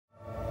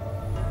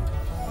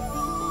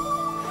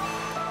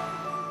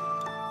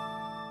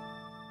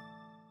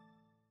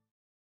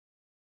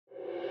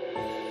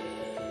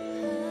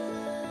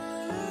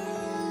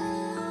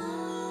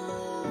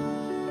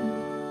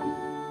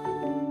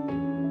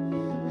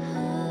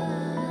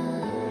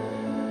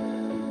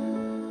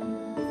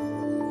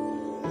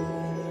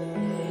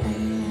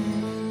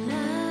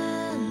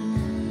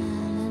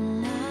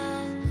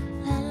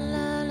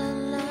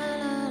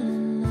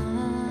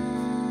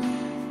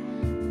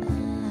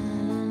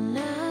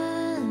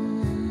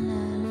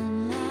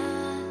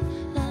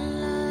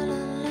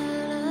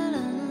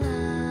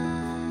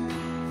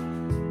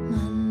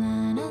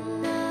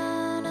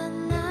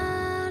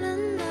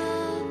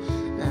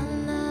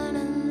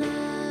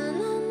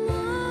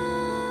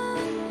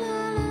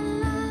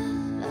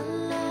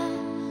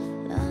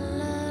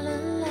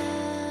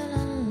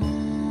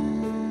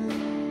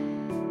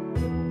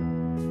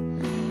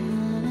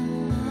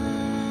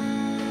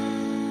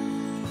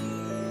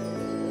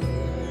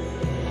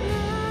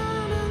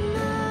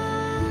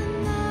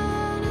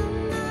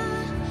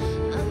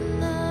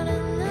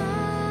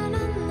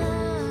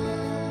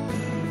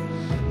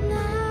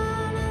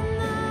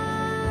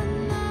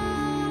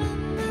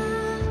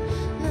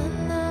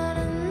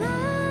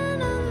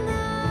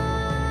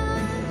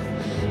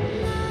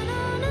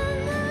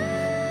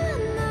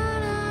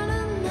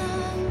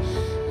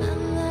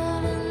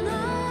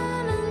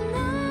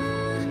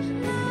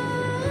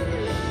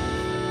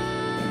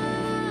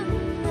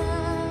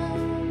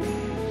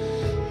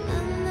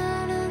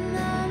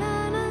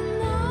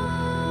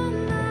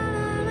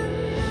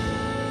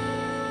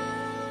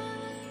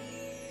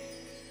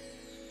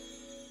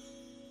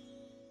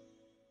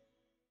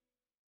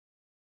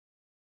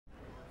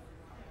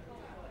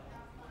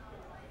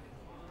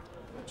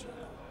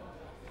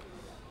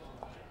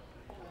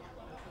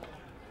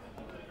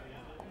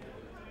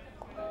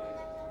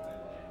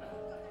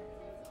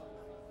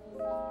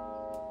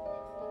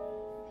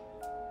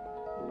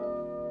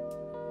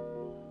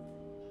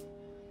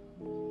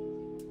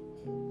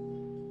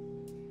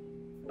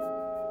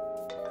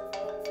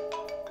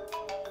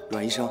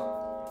阮医生，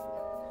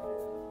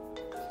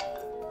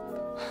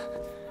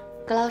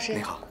葛老师，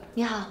你好。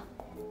你好，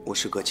我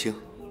是葛青，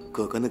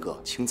葛根的葛，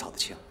青草的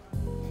青。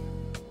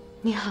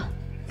你好。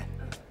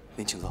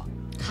您请坐。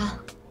好，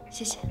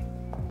谢谢。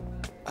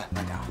哎，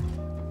慢点啊。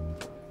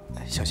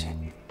哎，小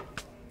心。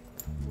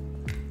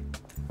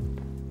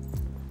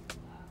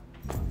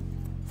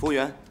服务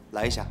员，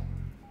来一下。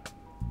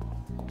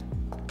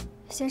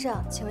先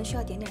生，请问需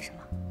要点什么？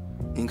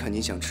您看您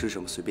想吃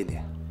什么，随便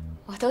点。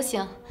我都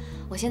行，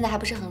我现在还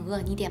不是很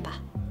饿，你点吧。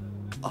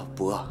哦，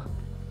不饿，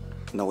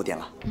那我点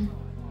了。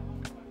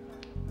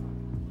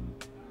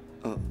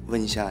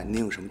问一下，您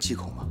有什么忌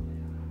口吗？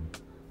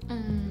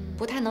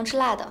不太能吃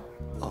辣的。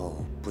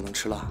哦，不能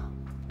吃辣。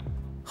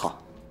好，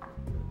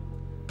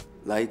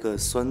来一个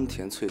酸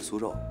甜脆酥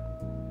肉，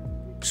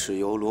豉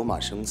油罗马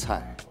生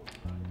菜，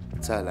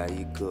再来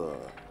一个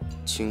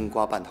青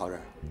瓜拌桃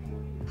仁。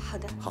好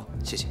的。好，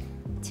谢谢。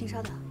请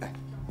稍等。哎，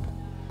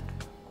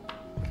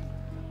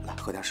来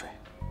喝点水。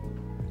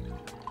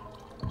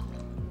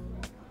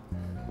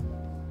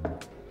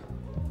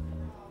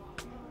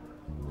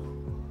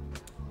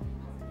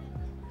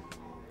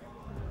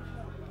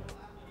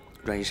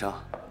阮医生，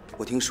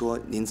我听说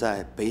您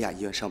在北雅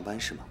医院上班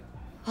是吗？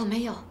哦，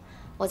没有，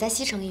我在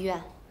西城医院，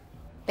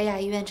北雅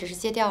医院只是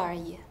借调而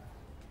已。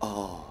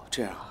哦，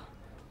这样啊，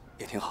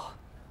也挺好。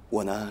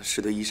我呢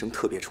是对医生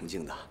特别崇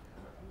敬的。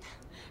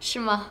是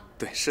吗？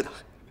对，是的。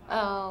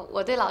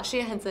我对老师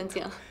也很尊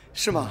敬。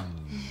是吗？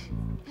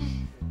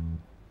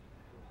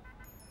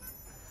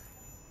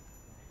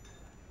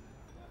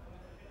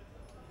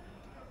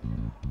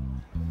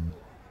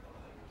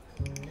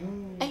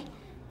哎，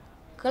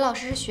葛老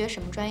师是学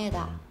什么专业的？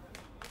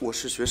我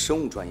是学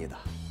生物专业的。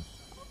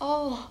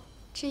哦，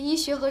这医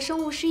学和生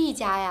物是一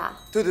家呀？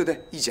对对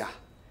对，一家。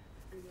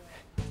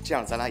这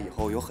样咱俩以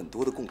后有很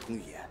多的共同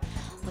语言。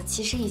我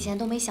其实以前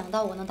都没想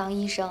到我能当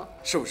医生。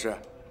是不是？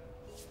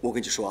我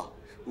跟你说啊，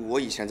我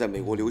以前在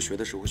美国留学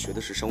的时候学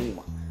的是生物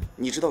嘛。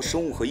你知道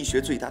生物和医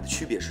学最大的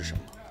区别是什么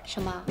吗？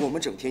什么？我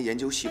们整天研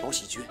究细胞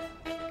细菌。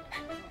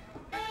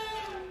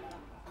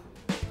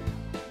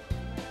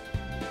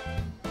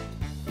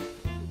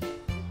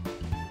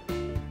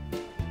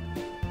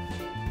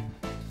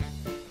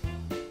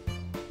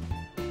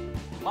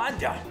慢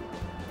点。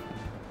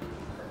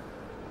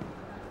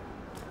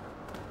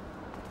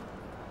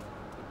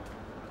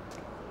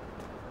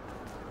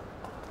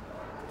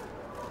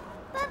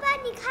爸爸，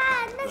你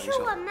看，那是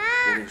我妈。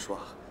我跟你说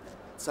啊，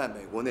在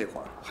美国那会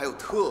儿还有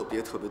特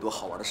别多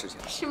好玩的事情。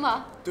是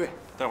吗？对。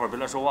待会儿别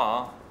乱说话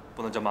啊，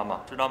不能叫妈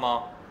妈，知道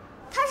吗？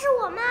她是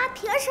我妈，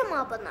凭什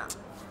么不能？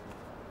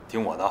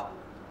听我的。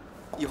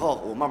以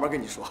后我慢慢跟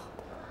你说。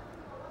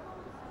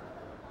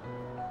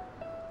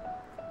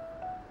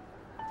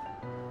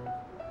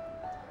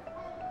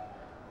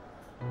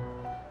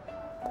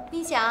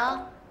你想，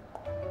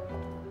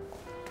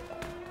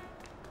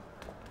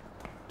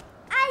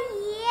阿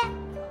姨，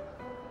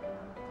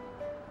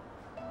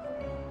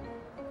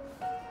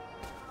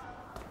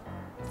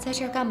在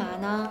这儿干嘛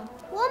呢？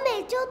我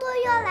每周都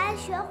要来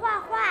学画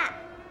画。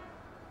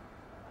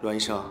阮医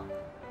生，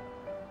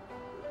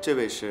这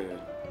位是？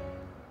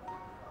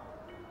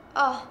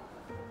哦，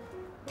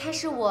他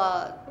是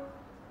我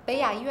北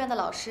雅医院的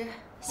老师，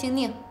姓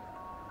宁。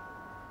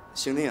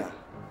姓宁啊，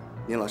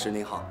宁老师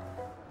您好。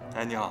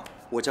哎，你好。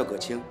我叫葛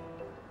青，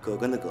葛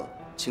根的葛，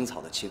青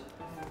草的青。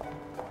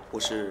我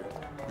是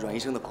阮医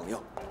生的朋友，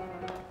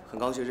很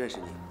高兴认识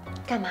你。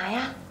干嘛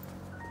呀？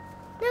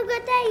那个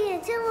戴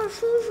眼镜的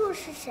叔叔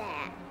是谁？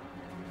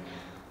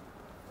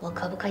我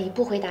可不可以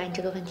不回答你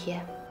这个问题？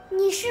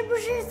你是不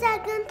是在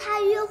跟他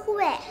约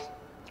会？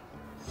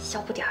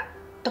小不点儿，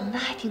懂得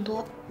还挺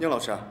多。宁老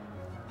师，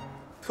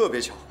特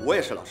别巧，我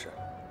也是老师，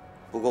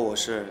不过我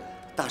是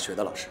大学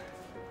的老师。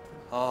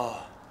哦。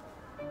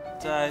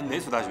在哪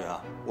所大学啊？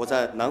我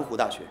在南湖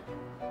大学。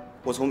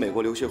我从美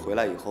国留学回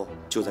来以后，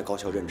就在高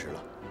校任职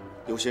了。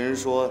有些人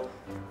说，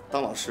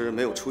当老师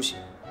没有出息，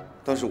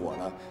但是我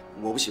呢，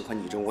我不喜欢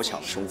你争我抢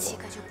的生活，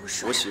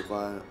我喜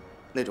欢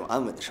那种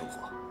安稳的生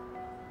活。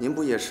您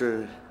不也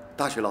是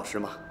大学老师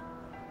吗？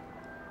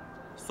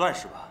算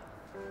是吧。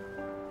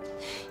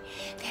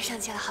别生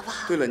气了，好不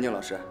好？对了，宁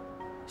老师，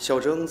小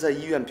征在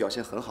医院表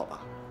现很好吧？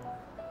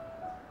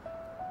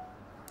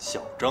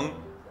小征。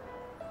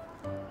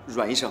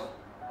阮医生。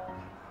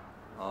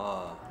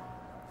啊，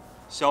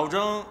小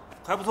征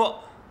还不错。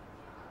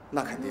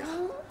那肯定啊，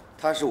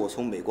她是我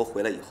从美国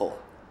回来以后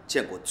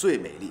见过最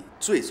美丽、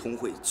最聪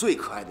慧、最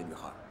可爱的女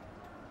孩。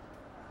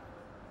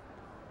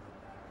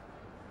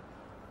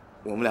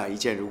我们俩一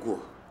见如故，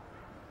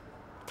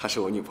她是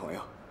我女朋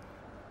友。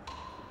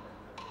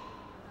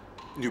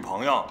女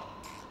朋友？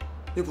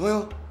女朋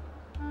友？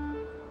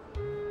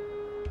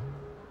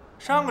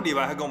上个礼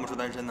拜还跟我们说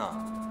单身呢。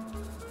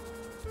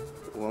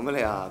我们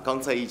俩刚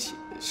在一起，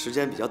时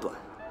间比较短。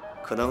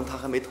可能他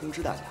还没通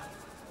知大家。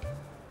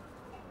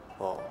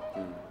哦，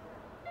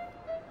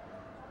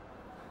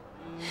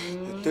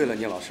对了，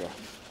宁老师，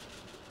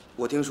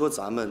我听说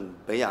咱们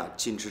北雅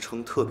进职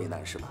称特别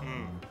难，是吧？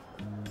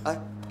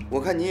哎，我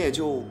看你也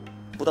就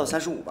不到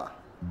35吧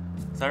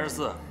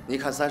34。你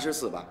看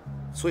34吧，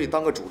所以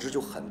当个主治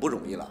就很不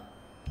容易了，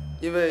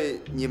因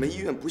为你们医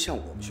院不像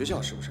我们学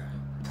校，是不是？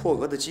破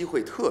格的机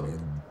会特别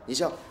多。你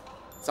像，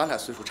咱俩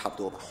岁数差不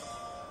多吧？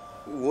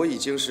我已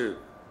经是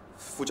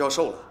副教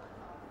授了，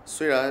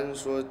虽然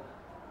说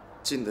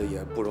进的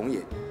也不容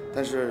易，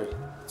但是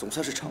总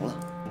算是成了，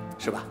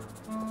是吧？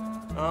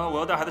我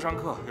要带孩子上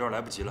课，有点来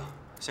不及了，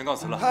先告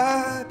辞了。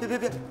哎，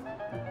别！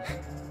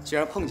既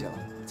然碰见了，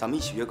咱们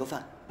一起约个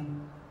饭。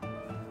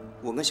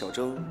我跟小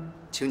征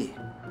请你，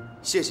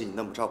谢谢你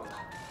那么照顾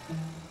她，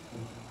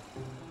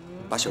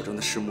把小征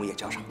的师母也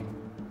叫上。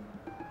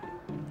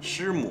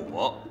师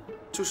母，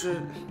就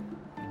是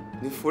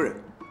您夫人，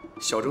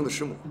小征的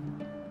师母。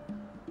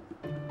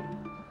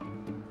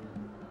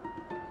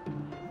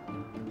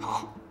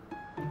好，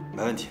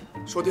没问题。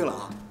说定了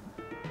啊，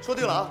说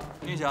定了啊。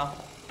宁祥，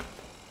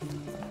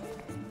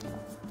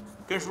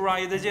跟叔叔阿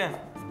姨再见。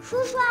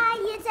叔叔阿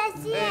姨再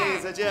见。哎，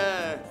再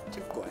见，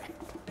真乖。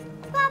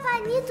爸爸，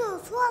你走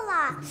错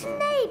了，是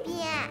那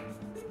边。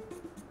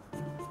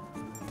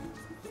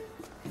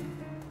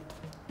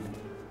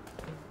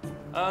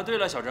对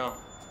了，小郑，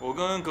我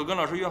跟葛根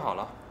老师约好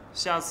了，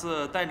下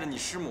次带着你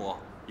师母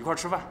一块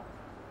吃饭。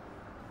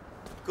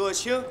葛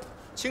青，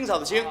青草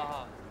的青，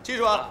记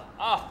住啊。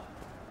啊。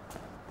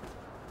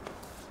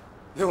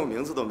连我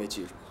名字都没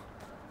记住。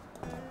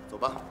走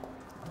吧。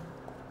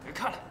别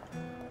看了。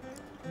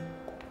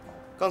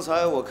刚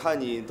才我看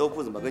你都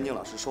不怎么跟宁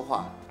老师说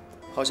话，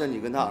好像你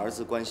跟他儿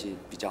子关系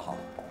比较好。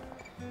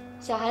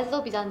小孩子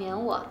都比较黏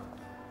我。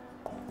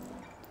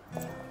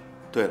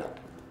对了，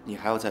你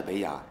还要在北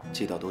雅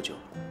接到多久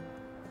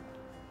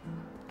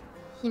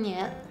1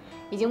年，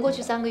已经过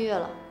去3个月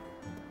了。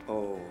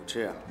哦，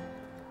这样。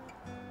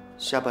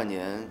下半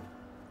年，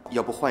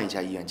要不换一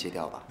家医院接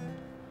调吧？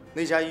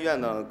那家医院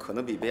呢，可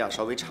能比北雅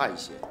稍微差一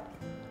些，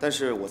但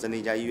是我在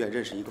那家医院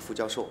认识一个副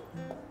教授，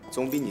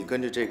总比你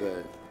跟着这个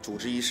主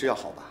治医师要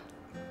好吧？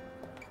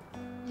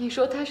你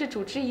说他是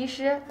主治医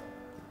师？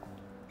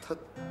他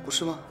不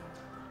是吗？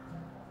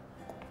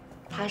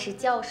他是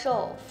教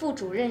授、副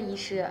主任医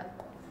师。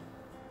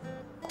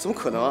怎么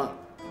可能啊？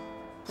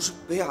不是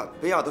北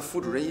雅的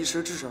副主任医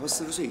师至少要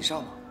40岁以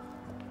上吗？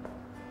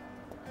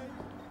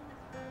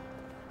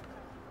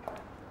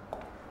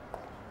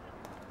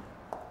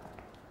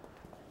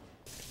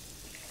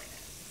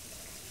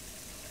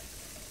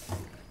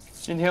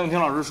今天我听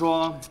老师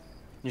说，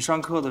你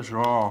上课的时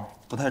候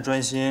不太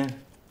专心，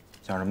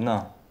讲什么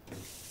呢？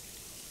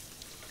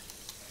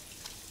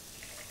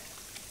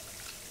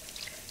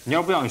你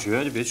要不想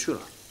学就别去了。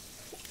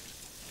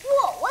不，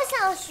我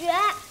想学。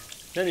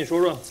那你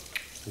说说，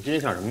你今天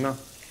想什么呢？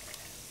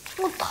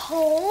我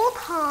头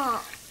疼。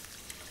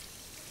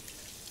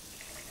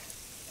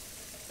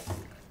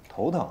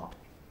头疼？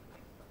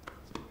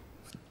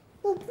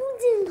我不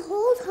仅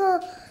头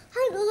疼，还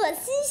恶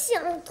心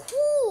想吐。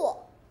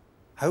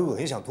还有恶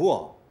心想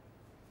吐？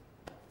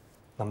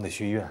那么得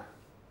去医院。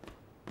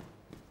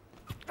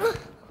我妈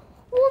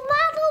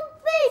都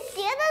被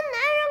别的男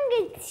人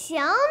给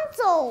抢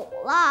走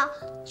了，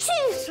去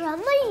什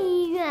么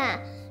医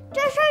院？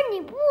这事儿你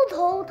不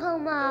头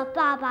疼吗，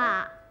爸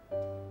爸？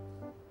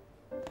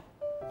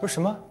不是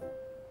什么？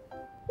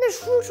那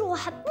叔叔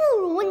还不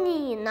如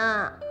你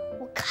呢，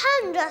我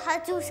看着他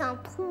就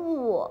想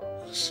吐。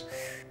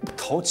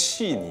淘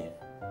气你。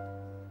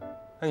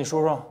那你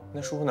说说，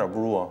那叔叔哪儿不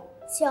如啊？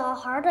小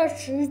孩的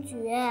直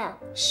觉。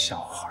小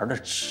孩的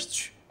直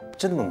觉，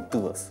真能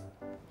嘚瑟。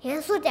严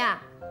肃点儿，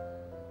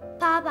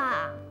爸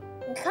爸，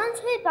你干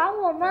脆把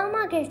我妈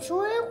妈给追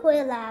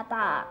回来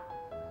吧。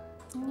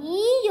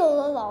你有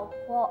了老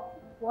婆，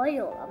我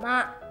有了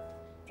妈，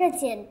这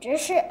简直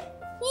是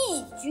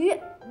一举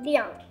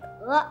两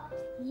得，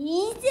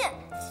一箭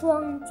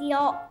双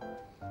雕，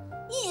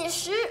一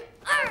石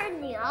二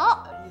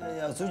鸟。哎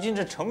呀，最近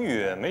这成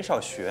语没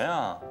少学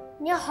啊。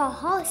你好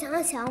好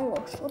想想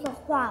我说的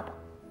话吧。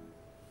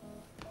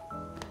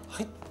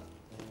嘿。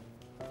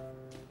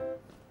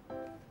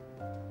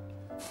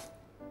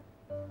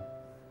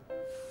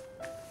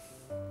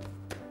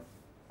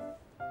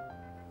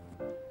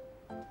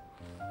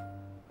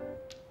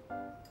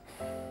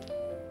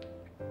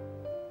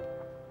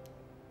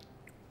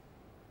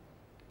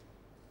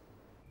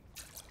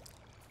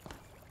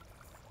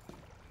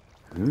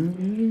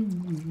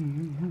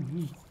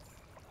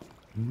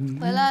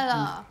回来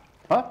了。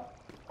啊，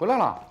回来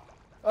了。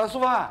苏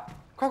凡，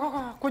快，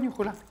闺女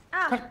回来。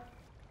啊，快。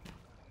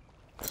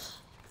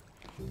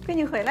闺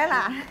女回来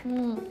了。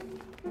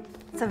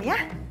怎么样？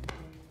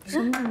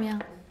什么怎么样？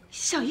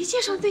小姨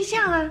介绍对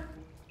象啊。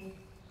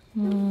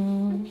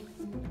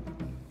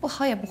不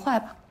好也不坏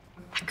吧。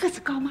他个子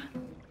高吗？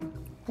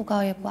不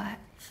高也不矮。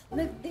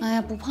哎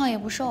呀，不胖也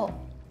不瘦。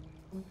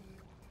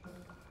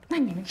那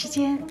你们之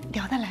间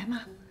聊得来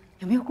吗？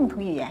有没有共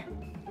同语言？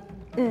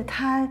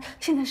他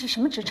现在是什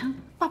么职称？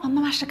爸爸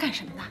妈妈是干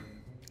什么的？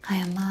哎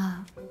呀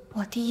妈，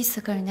我第一次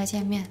跟人家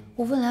见面，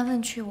我问来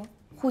问去，我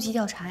户籍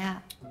调查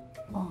呀。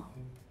哦，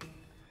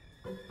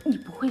你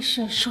不会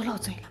是说漏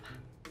嘴了吧？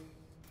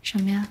什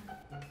么呀？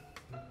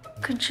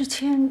跟之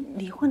前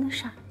离婚的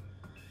事儿，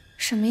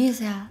什么意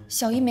思呀？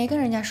小姨没跟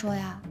人家说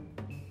呀。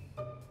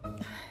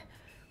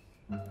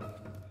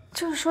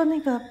就是说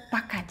那个把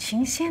感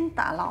情先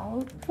打牢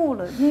固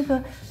了，那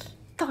个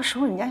到时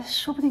候人家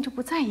说不定就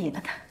不在意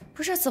了呢。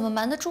不是，怎么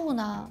瞒得住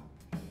呢？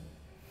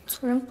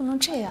做人不能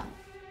这样。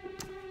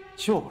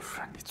就是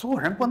你做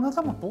人不能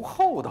这么不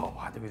厚道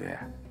啊，对不对？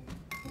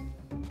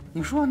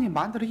你说你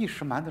瞒得了一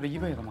时，瞒得了一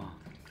辈子吗？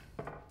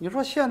你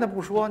说现在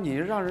不说，你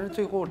让人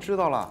最后知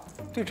道了，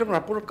对正儿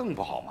不是更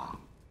不好吗？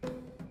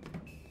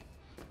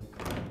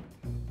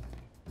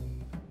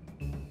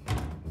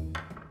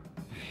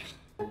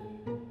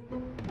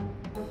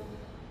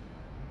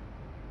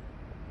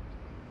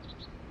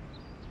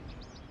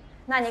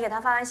那你给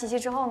他发完信息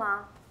之后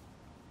呢？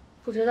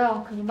不知道，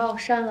可能把我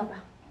删了吧。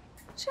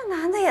这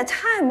男的也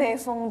太没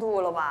风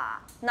度了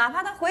吧！哪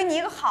怕他回你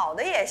一个好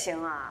的也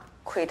行啊。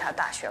亏他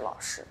大学老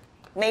师，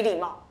没礼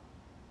貌。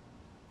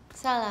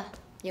算了，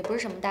也不是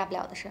什么大不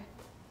了的事。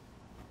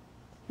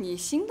你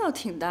心倒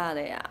挺大的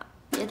呀。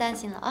别担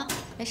心了啊，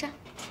没事。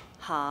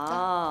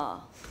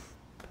好。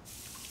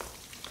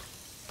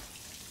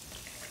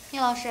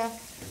聂老师。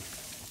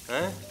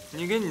哎，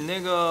你跟你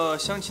那个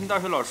相亲大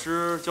学老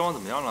师交往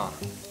怎么样了？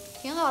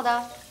挺好的。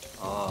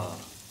啊，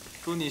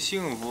祝你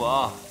幸福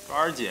啊，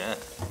抓点紧。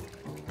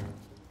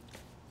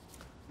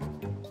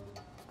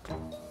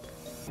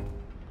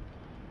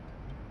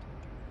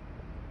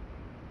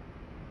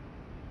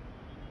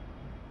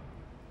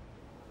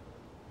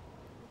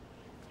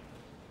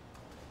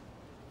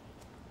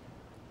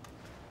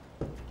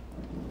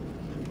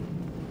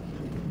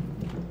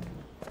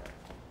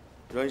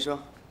阮医生，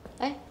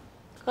哎，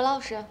何老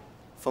师，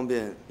方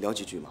便聊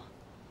几句吗？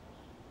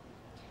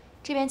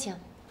这边请。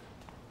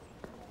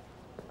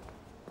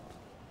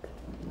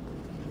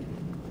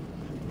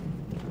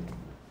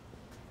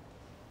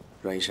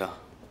阮医生，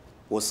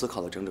我思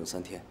考了整整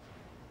3天，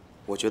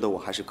我觉得我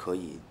还是可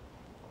以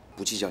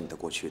不计较你的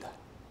过去的。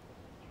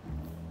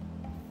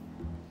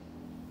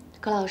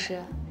葛老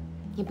师，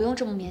你不用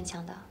这么勉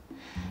强的。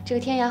这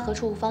个天涯何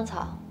处无芳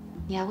草，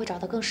你还会找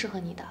到更适合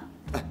你的。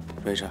哎，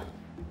阮医生，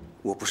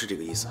我不是这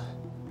个意思，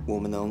我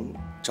们能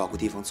找个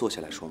地方坐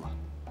下来说吗？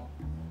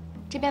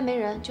这边没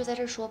人，就在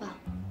这儿说吧。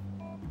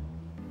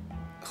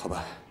好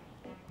吧，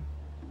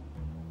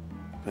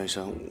阮医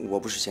生，我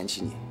不是嫌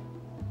弃你，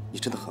你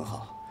真的很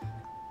好。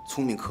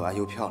聪明、可爱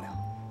又漂亮，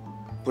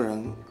不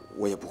然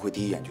我也不会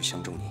第一眼就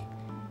相中你。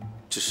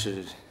只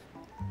是，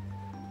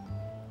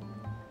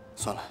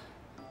算了，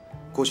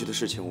过去的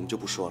事情我们就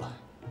不说了。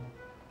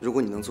如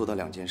果你能做到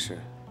2件事，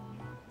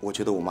我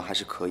觉得我们还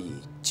是可以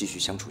继续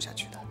相处下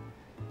去的。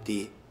第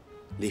一，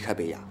离开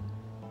北雅，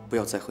不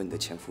要再和你的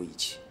前夫一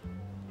起。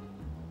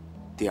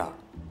第二，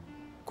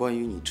关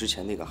于你之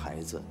前那个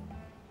孩子，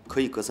可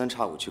以隔3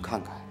差5去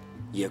看看，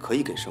也可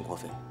以给生活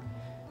费，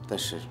但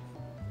是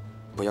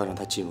不要让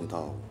他进入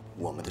到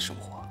我们的生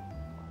活。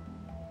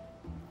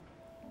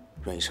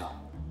阮医生，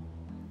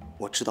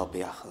我知道北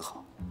雅很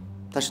好，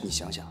但是你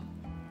想想，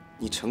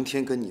你成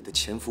天跟你的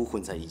前夫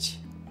混在一起，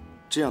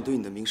这样对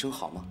你的名声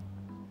好吗？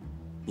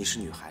你是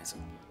女孩子，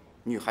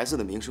女孩子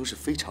的名声是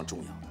非常重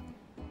要的。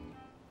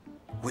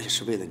我也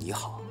是为了你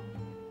好。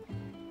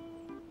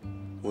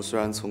我虽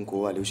然从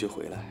国外留学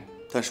回来，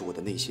但是我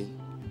的内心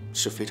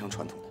是非常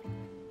传统的。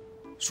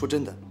说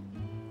真的，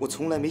我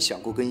从来没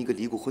想过跟一个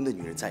离过婚的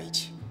女人在一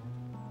起。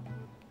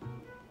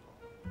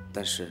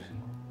但是，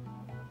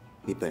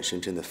你本身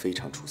真的非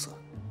常出色，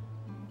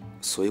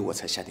所以我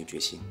才下定决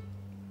心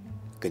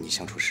跟你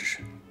相处试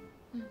试。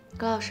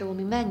葛老师，我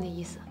明白你的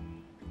意思。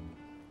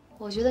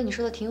我觉得你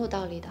说的挺有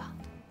道理的，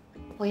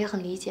我也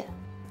很理解。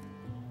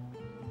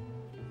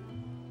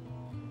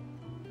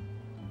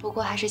不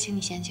过还是请你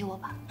嫌弃我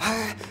吧。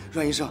哎，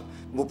阮医生，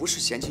我不是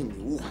嫌弃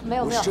你，误会。没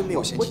有没有，我是真没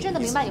有嫌弃你。我真的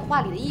明白你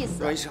话里的意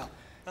思。阮医生，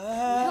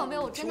没有没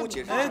有，我真的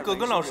明白。哎，葛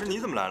根老师，你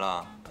怎么来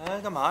了？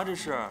哎，干嘛这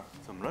是？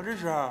怎么了这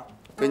是？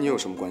跟你有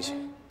什么关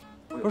系？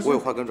不是，我有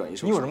话跟阮医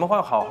生说。你有什么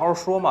话好好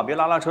说嘛，别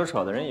拉拉扯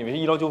扯的，人以为是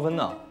医疗纠纷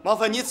呢。麻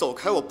烦你走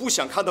开，我不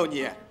想看到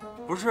你。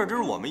不是，这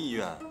是我们医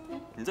院，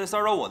你在骚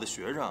扰我的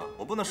学生，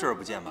我不能视而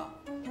不见吧？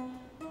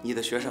你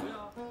的学生，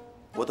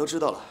我都知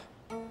道了。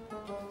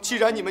既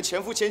然你们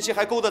前夫前妻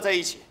还勾搭在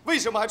一起，为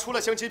什么还出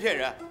来相亲骗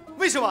人？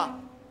为什么？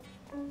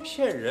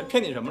骗人？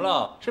骗你什么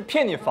了？是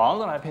骗你房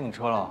子了，还骗你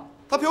车了？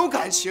他骗我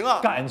感情啊！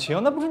感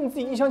情？那不是你自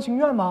己一厢情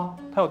愿吗？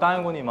他有答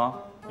应过你吗？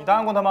你答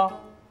应过他吗？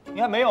你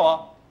还没有啊？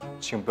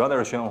请不要在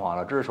这喧哗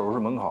了，这是手术室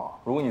门口。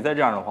如果你再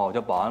这样的话，我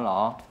叫保安了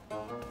啊！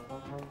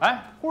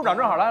哎，护士长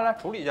正好，来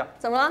处理一下。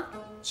怎么了？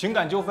情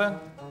感纠纷。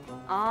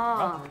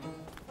哦，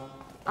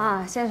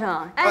啊，先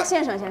生，哎，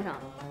先生，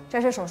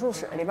这是手术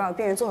室，里边有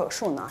病人做手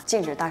术呢，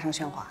禁止大声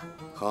喧哗。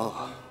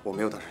好，我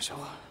没有大声喧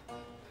哗，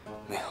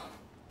没有。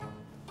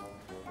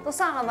都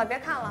散了吧，别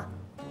看了。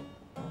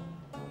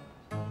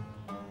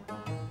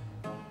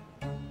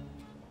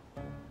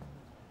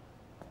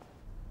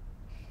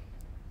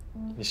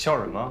你笑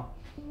什么？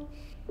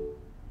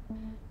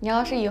你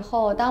要是以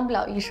后当不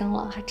了医生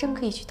了，还真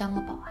可以去当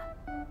个保安。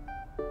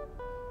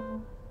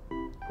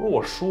不是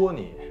我说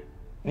你，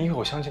你以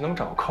后相亲能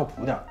找个靠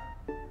谱点的。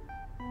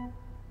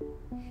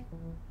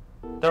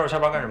待会儿下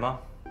班干什么？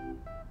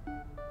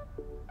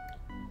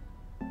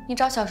你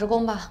找小时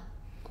工吧，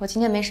我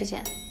今天没时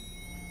间。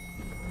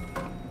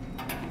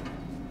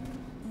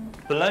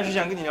本来是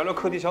想跟你聊聊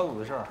课题小组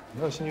的事儿，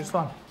没有兴趣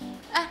算了。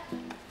哎，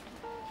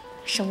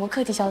什么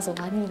课题小组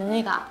啊？你的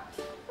那个？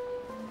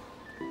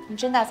你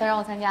真打算让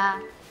我参加？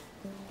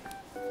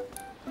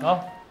啊？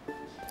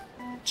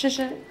这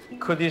是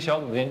课题小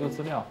组的研究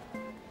资料。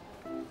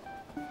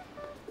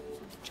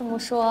这么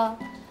说，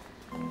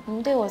你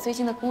们对我最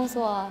近的工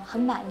作很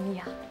满意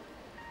啊？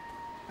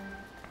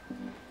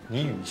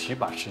你与其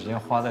把时间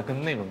花在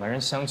跟那种男人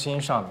相亲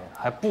上面，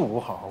还不如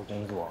好好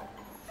工作。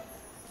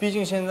毕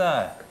竟现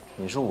在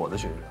你是我的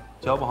学生，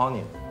教不好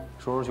你，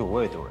说出去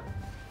我也丢人。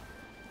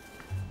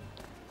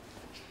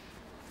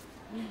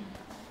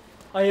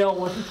哎呀，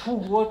我是出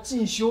国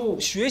进修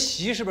学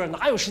习，是不是？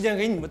哪有时间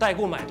给你们代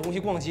购买东西、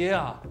逛街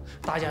啊？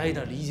大家也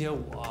得理解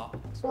我。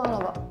算了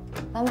吧，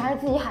咱们还是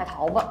自己海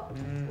淘吧。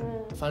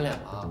翻脸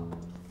了啊！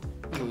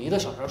友谊的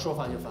小船说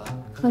翻就翻。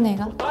喝哪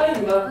个？哎，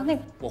你们那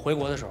个，我回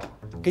国的时候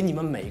给你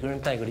们每个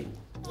人带个礼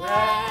物。我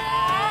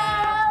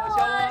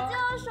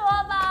就说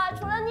吧，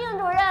除了宁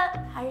主任，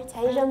还是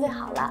钱医生最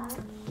好了。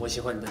我喜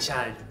欢你的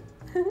下一句。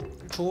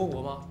出过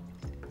国吗？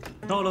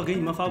到了给你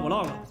们发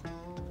vlog。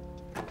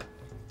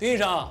丁医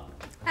生。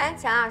哎，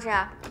强老师，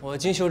我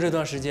进修这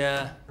段时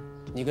间，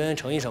你跟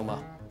程医生吧。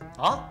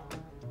啊？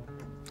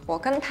我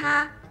跟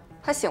他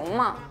行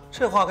吗？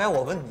这话该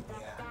我问你，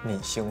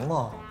你行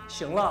吗？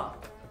行了，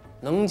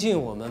能进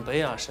我们北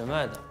雅神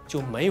外的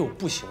就没有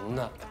不行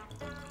的。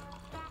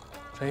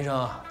陈医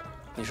生，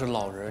你是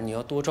老人，你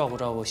要多照顾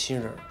照顾新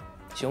人，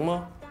行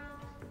吗？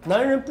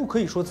男人不可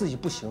以说自己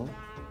不行。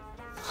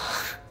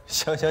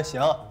行行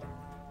行，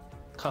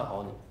看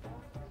好你。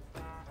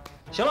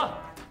行了。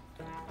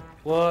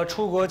我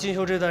出国进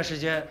修这段时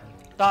间，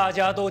大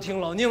家都听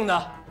老宁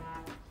的，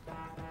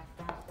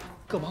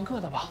各忙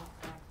各的吧。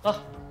啊，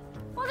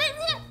我给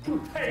你。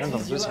人走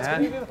之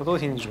前不都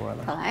听你说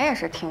的？本来也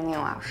是听宁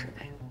老师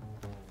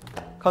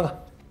的。看看，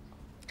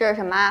这是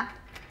什么？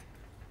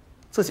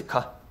自己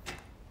看。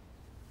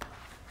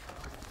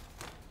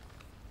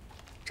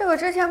这个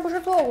之前不是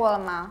做过了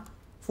吗？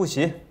复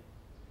习。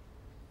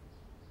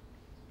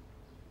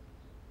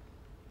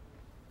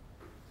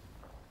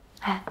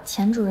哎，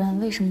钱主任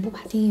为什么不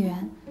把定义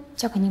员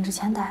交给宁之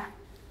谦带啊？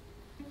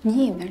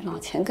你以为老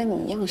钱跟你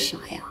一样傻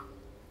呀？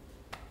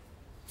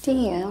定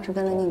义员要是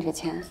跟了宁之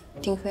谦，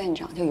丁副院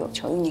长就有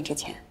求于宁之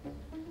谦，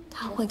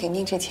他会给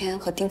宁之谦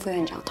和丁副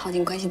院长套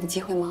近关系的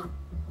机会吗？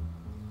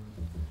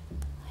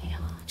哎呀，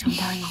长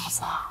点脑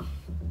子啊！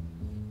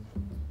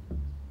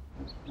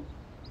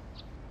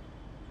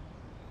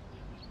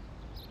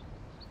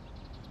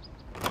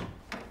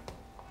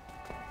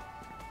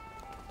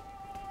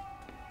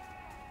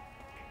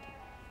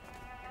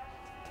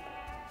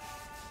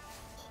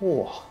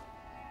哇，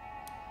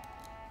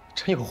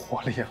真有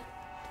活力啊！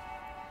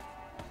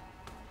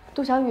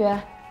杜小雨，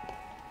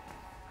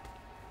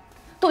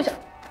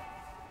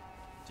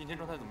今天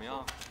状态怎么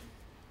样？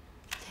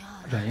挺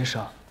好的。阮医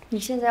生，你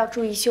现在要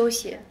注意休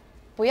息，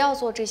不要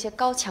做这些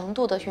高强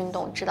度的运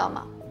动，知道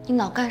吗？你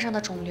脑干上的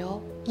肿瘤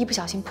一不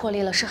小心破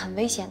裂了是很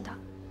危险的。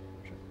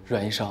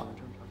阮医生，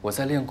我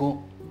在练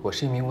功，我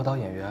是一名舞蹈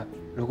演员，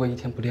如果一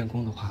天不练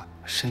功的话，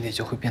身体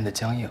就会变得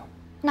僵硬。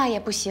那也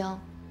不行。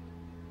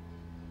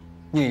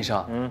宁医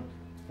生，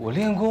我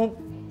练功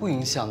不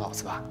影响脑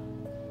子吧？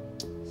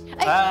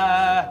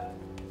哎，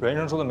阮医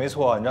生说的没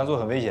错，你这样做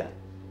很危险。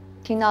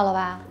听到了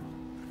吧？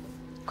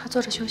快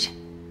坐着休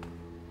息。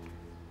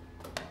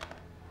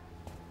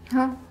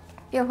啊，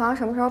病房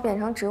什么时候变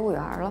成植物园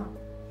了？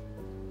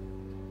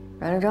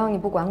阮流筝，你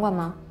不管管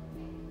吗？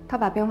他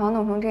把病房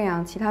弄成这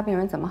样，其他病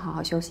人怎么好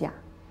好休息啊？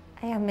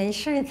哎呀，没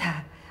事的，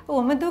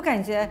我们都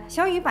感觉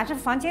小雨把这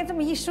房间这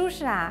么一收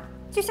拾啊，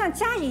就像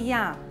家一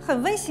样，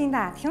很温馨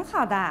的，挺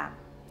好的。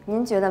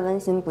您觉得温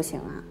馨不行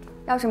啊？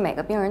要是每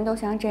个病人都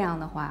像这样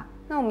的话，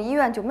那我们医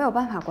院就没有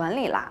办法管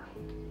理啦。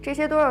这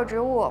些多肉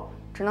植物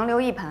只能留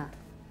一盆，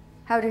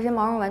还有这些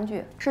毛绒玩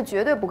具是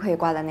绝对不可以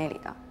挂在那里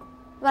的。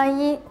万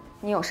一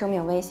你有生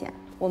命危险，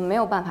我们没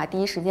有办法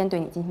第一时间对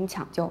你进行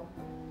抢救，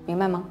明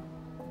白吗？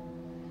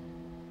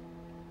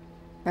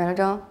阮流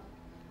筝，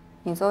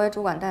你作为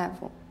主管大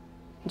夫，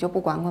你就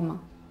不管管吗？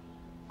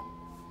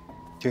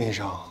丁医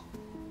生，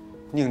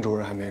宁主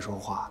任还没说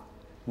话，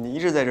你一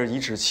直在这颐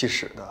指气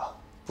使的，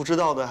不知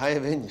道的还以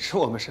为你是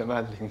我们神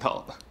外的领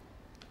导呢。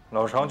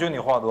老程就你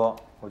话多，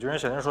我觉得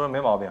小宁说的没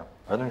毛病，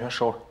把东西全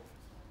收拾。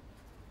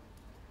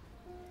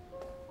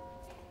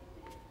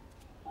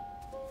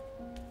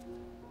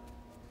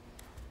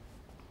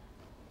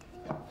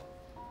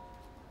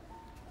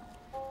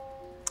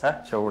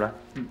哎，小吴来。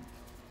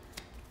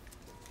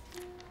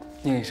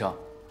宁医生，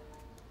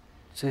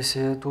这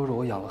些多肉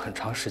我养了很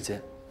长时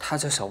间，它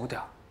叫小不点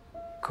儿，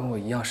跟我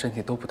一样身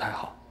体都不太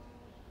好，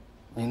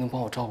您能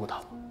帮我照顾它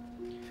吗？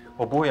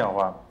我不会养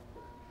花。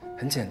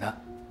很简单，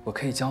我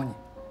可以教你。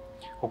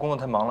我工作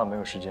太忙了，没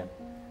有时间。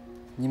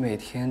你每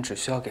天只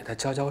需要给它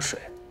浇水，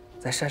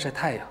再晒晒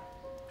太阳，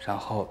然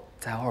后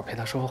再偶尔陪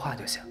它说说话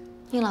就行。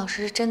宁老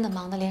师是真的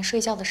忙得连睡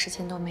觉的时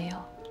间都没有。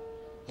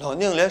老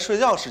宁连睡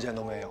觉时间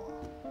都没有啊！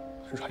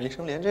阮医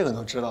生连这个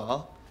都知道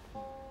啊！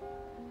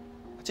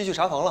继续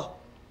查房了，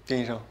丁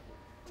医生。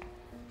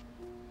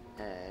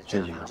这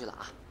样去了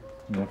啊。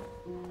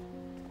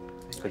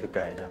给他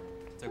改一下，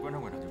再观察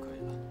观察就可以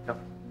了。行，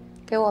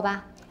给我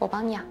吧，我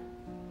帮你啊。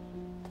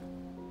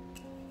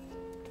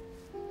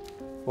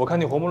我看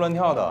你活蹦乱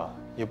跳的，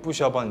也不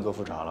需要帮你做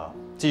复查了。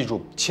记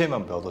住，千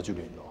万不要做剧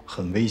烈运动，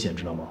很危险，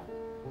知道吗？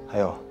还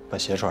有，把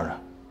鞋穿上。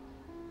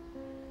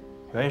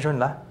袁医生，你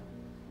来。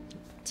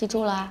记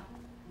住了啊，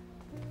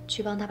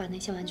去帮他把那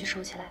些玩具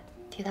收起来，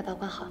替他保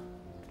管好。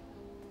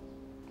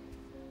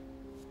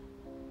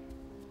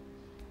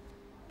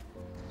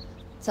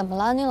怎么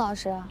了，宁老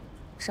师？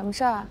什么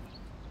事儿？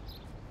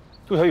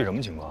杜小雨什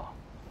么情况？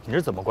你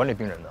是怎么管理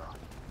病人的？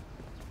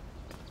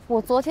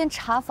我昨天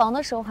查房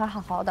的时候还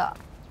好好的，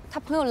他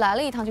朋友来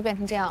了一趟就变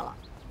成这样了。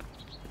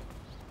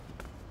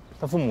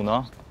他父母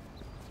呢？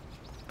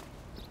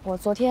我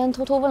昨天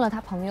偷偷问了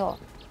他朋友，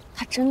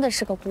他真的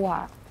是个孤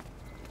儿，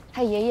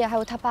他爷爷还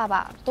有他爸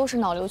爸都是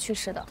脑瘤去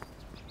世的，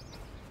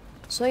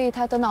所以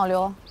他得脑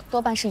瘤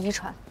多半是遗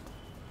传。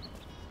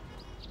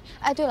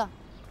哎，对了，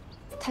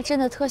他真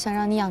的特想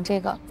让你养这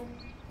个，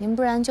您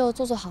不然就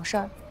做好事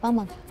儿，帮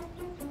帮他。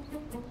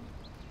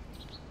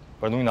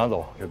把东西拿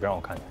走，也别让我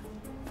看见。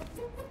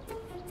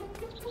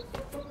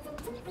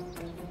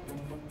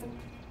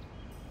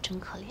真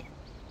可怜。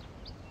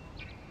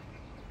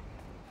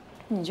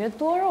你这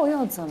多肉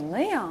要怎么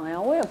养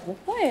呀？我也不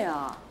会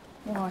啊。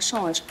我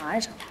上网查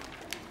一查，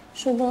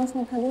是不能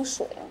放太多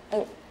水。哎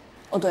呦，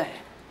哦对，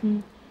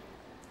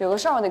有个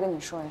事儿我得跟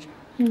你说一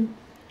声。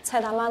蔡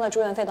大妈的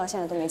住院费到现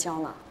在都没交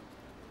呢，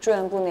住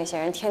院部那些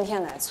人天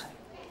天来催。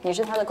你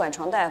是她的管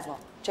床大夫，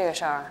这个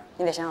事儿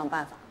你得想想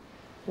办法。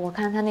我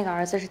看他那个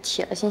儿子是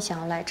铁了心想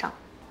要赖账。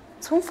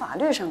从法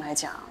律上来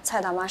讲，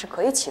蔡大妈是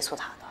可以起诉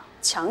他的，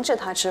强制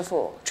他支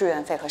付住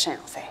院费和赡养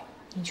费。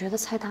你觉得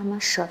蔡大妈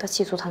舍得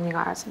起诉他那个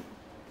儿子吗？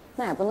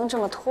那也不能这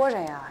么拖着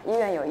呀，医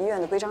院有医院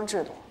的规章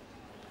制度。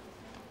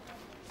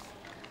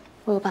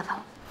我有办法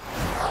了。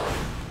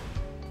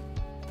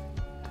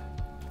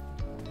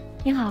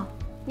你好，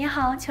你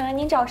好，请问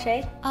您找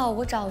谁？哦，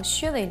我找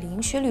薛伟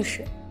林薛律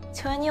师。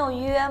请问你有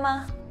预约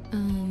吗？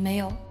没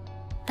有，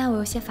但我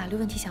有些法律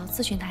问题想要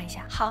咨询他一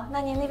下。好，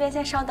那您那边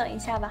先稍等一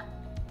下吧。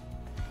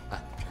哎，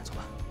这样走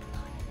吧。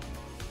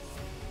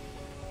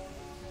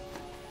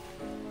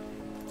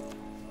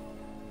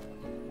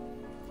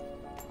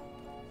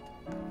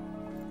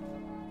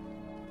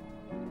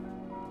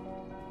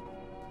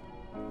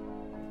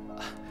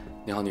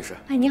你好，女士。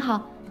哎，你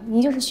好，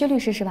您就是薛律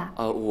师是吧？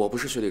我不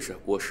是薛律师，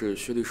我是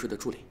薛律师的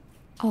助理。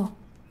哦，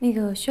那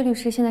个薛律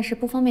师现在是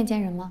不方便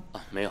见人吗？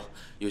没有，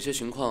有些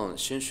情况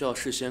先需要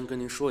事先跟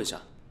您说一下。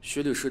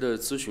薛律师的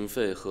咨询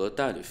费和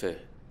代理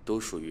费都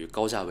属于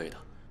高价位的，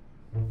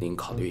您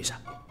考虑一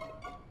下。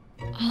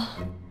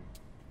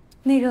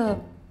那个，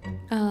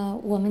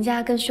我们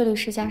家跟薛律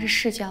师家是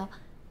世交，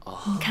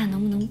你看能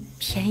不能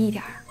便宜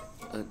点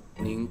儿？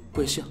您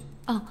贵姓？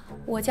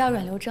我叫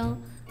阮流筝，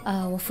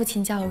我父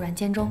亲叫阮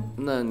建中。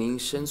那您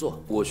先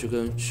坐，我去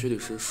跟薛律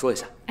师说一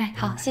下。哎，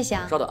好，谢谢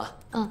啊。稍等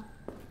啊。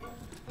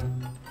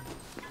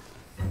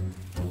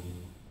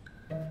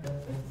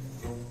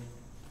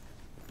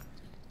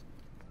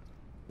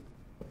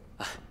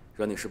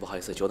阮女士，不好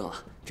意思，久等了。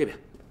这边，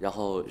然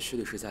后薛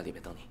律师在里面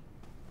等你。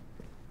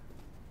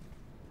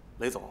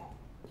雷总，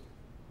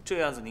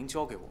这案子您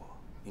交给我，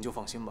您就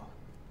放心吧。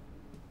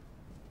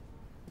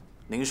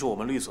您是我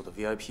们律所的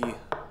VIP，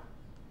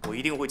 我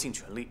一定会尽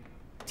全力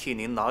替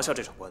您拿下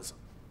这场官司。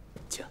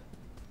请。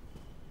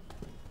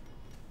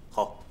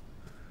好，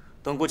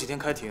等过几天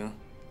开庭，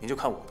您就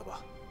看我的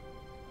吧。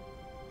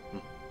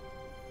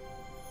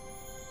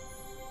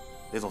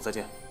雷总，再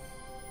见。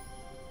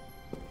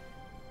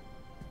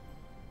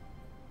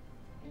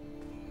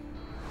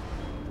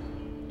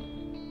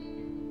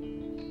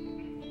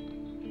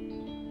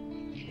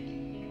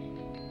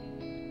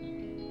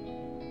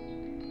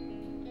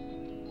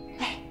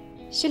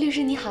薛律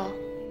师你好，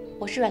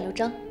我是阮流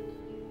筝。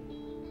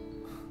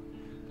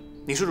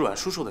你是阮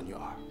叔叔的女儿？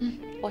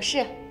我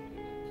是。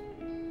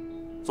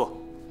坐，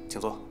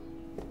请坐。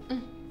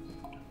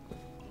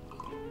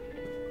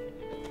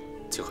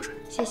请喝水。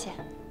谢谢。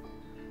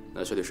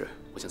那薛律师，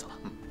我先走了。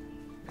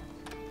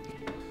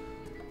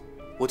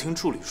我听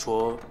助理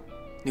说，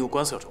你有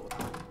官司要找我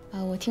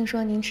谈。我听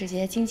说您只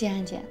接经济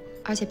案件，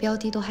而且标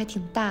的都还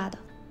挺大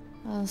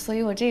的。所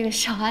以我这个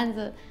小案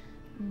子，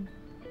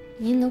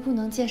您能不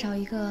能介绍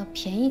一个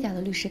便宜点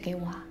的律师给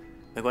我啊？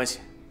没关系，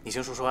你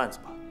先说说案子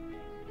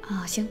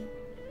吧。行。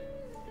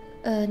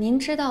您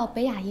知道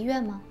北雅医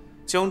院吗？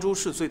江州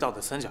市最大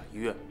的3甲医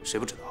院，谁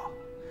不知道？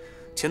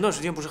前段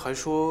时间不是还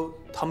说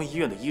他们医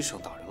院的医生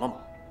打人了吗？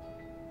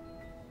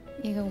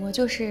那个，我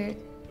就是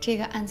这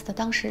个案子的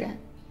当事人。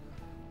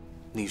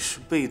你是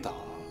被打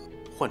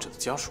患者的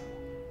家属？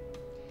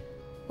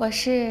我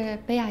是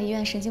北雅医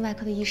院神经外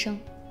科的医生。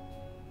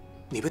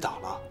你被打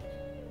了？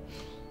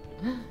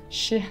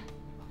是。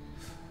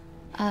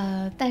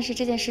但是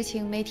这件事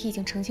情媒体已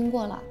经澄清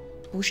过了，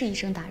不是医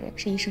生打人，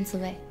是医生自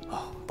卫。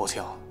抱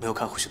歉啊，没有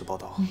看后续的报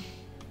道。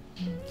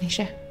没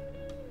事。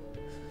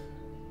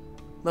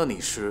那你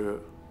是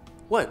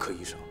外科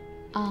医生？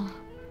啊，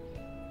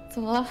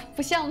怎么了？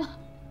不像吗？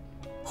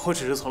我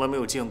只是从来没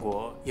有见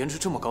过颜值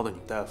这么高的女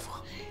大夫。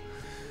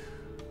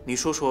你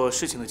说说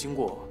事情的经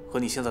过和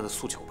你现在的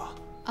诉求吧。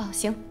哦，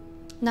行，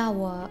那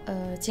我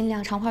尽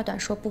量长话短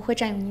说，不会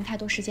占用您太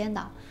多时间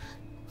的。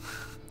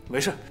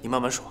没事，你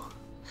慢慢说。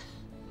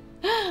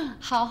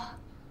好。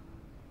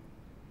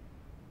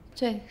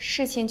对，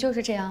事情就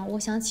是这样。我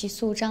想起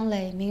诉张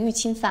磊名誉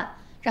侵犯，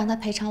让他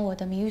赔偿我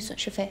的名誉损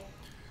失费。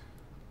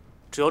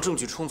只要证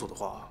据充足的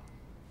话，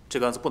这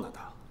个案子不难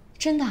打。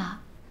真的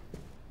啊？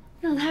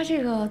让他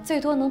这个最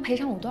多能赔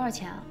偿我多少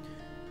钱啊？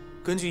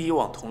根据以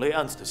往同类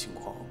案子的情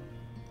况，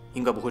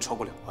应该不会超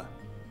过2万。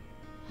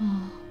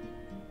哦，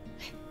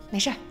没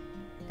事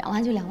，2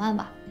万就2万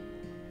吧。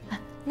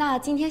那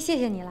今天谢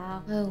谢你了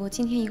啊。我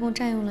今天一共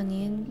占用了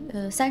您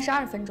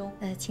32分钟，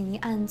请您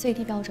按最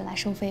低标准来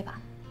收费吧。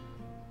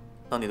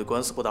那你的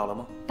官司不打了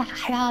吗？打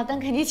呀，但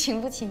肯定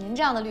请不起您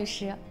这样的律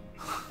师。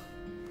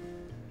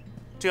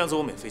这案子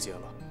我免费接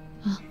了。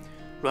啊，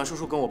阮叔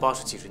叔跟我爸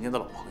是几十年的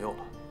老朋友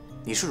了。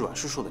你是阮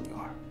叔叔的女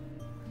儿，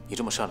你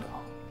这么善良，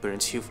被人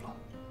欺负了，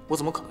我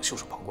怎么可能袖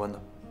手旁观呢？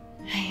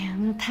哎呀，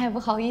那太不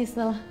好意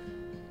思了。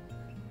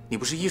你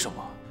不是医生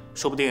吗？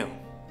说不定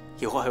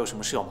以后还有什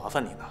么事要麻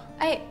烦你呢。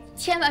哎，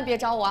千万别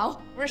找我啊，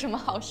不是什么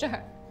好事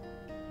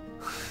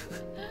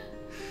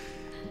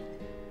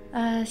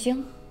儿。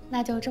行，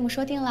那就这么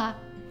说定了。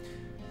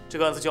这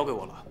个案子交给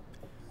我了，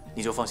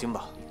你就放心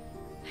吧。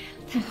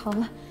太好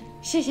了，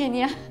谢谢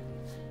你。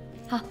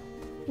好，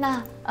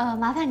那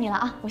麻烦你了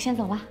啊，我先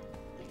走了。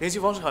联系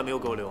方式还没有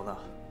给我留呢。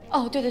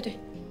哦，对对对，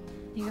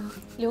那个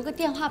留个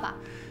电话吧，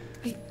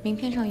哎，名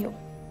片上有。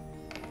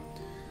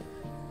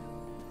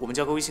我们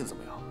加个微信怎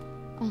么样？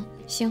嗯，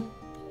行。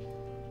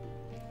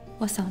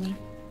我扫您。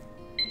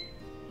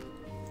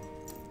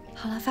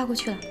好了，发过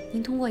去了，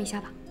您通过一下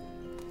吧。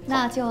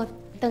那就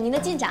等您的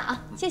进展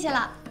啊，谢谢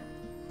了。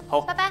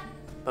好，拜拜。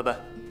拜拜。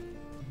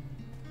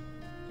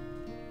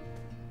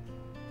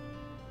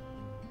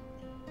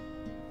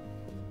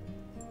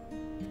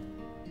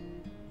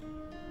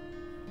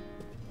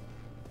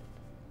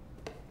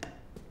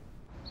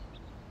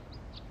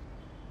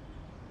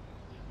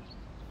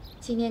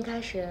今天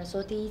开始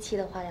做第1期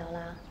的化疗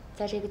啦，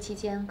在这个期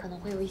间可能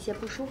会有一些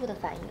不舒服的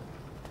反应。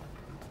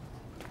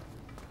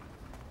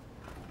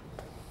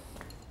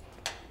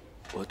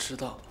我知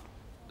道，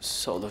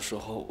小的时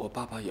候我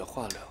爸爸也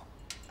化疗，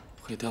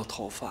会掉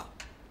头发，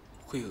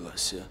会恶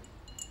心，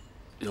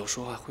有时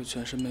候还会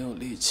全身没有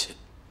力气。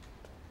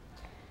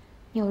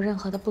你有任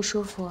何的不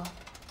舒服，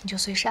你就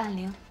随时按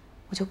铃，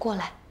我就过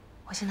来。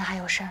我现在还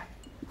有事儿，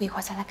我一会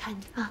儿再来看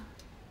你啊。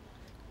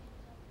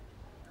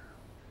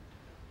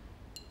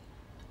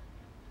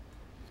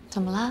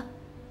怎么了？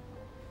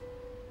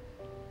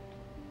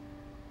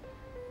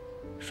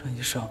阮医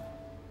生，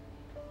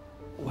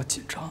我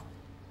紧张。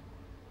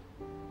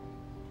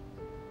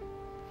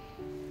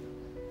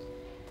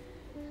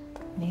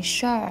没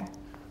事儿，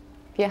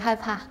别害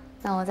怕。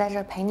那我在这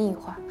儿陪你一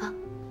会儿啊。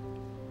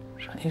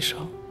阮医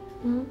生，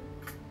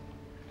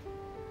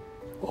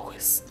我会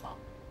死吗？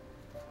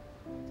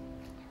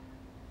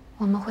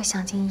我们会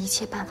想尽一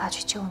切办法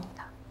去救你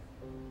的。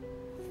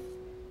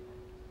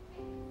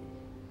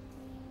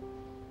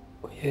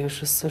我爷爷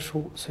是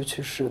45岁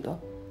去世的，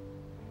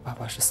爸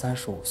爸是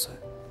35岁。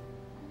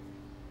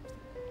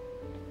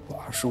我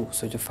25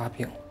岁就发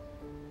病了。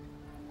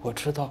我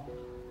知道，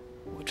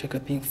我这个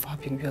病发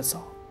病越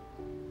早，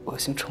恶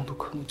性程度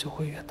可能就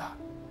会越大。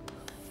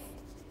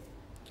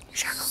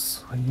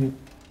所以，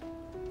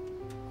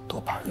多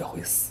半也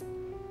会死。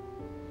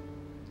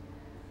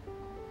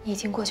已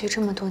经过去这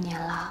么多年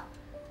了，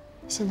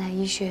现在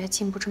医学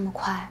进步这么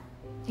快，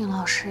宁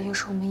老师又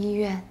是我们医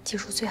院技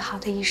术最好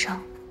的医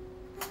生，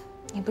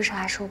你不是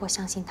还说过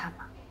相信他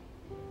吗？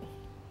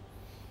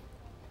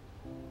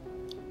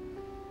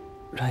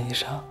阮医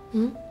生，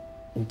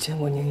你见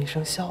过宁医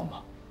生笑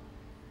吗？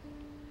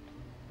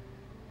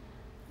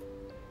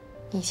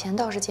以前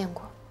倒是见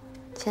过，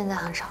现在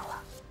很少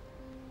了。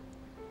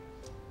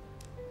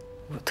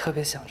我特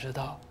别想知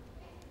道，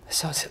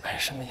笑起来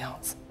是什么样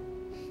子。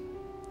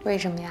为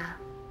什么呀？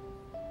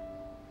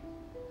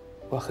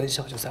我很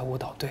小就在舞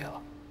蹈队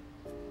了，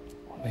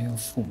我没有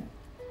父母，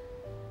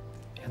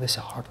别的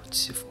小孩都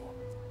欺负我，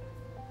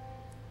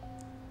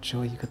只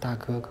有一个大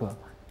哥哥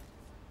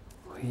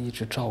会一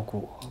直照顾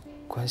我、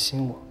关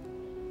心我。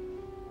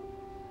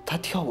他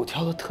跳舞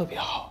跳得特别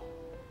好，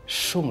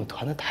是我们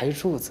团的台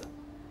柱子。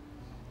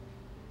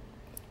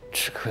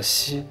只可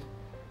惜，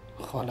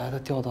后来他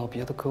调到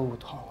别的歌舞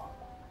团了，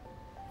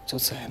就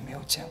再也没有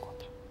见过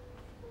他。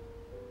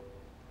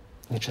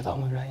你知道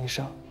吗，阮医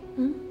生？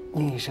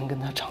宁医生跟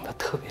他长得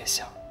特别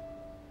像，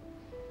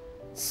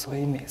所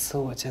以每次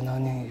我见到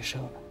宁医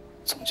生，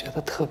总觉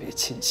得特别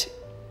亲切。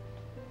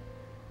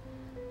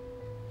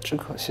只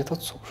可惜他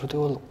总是对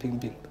我冷冰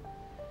冰的。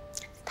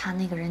他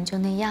那个人就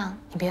那样，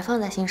你别放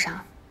在心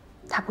上。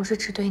他不是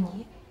只对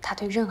你，他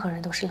对任何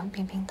人都是冷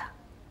冰冰的。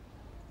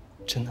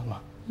真的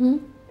吗？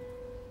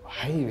我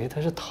还以为他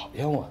是讨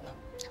厌我呢。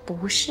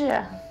不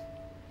是。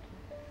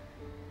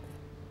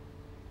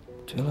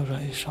对了，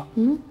阮医生，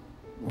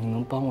你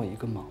能帮我一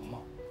个忙吗？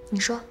你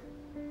说。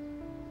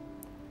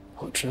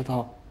我知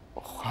道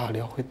化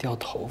疗会掉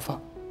头发，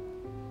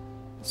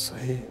所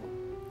以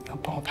你能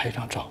帮我拍一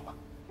张照吗？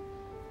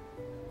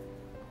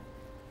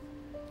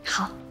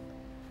好，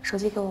手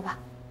机给我吧。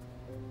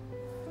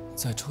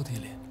在抽屉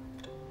里。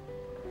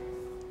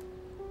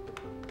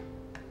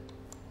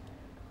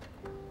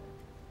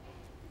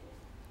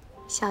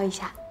笑一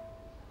下。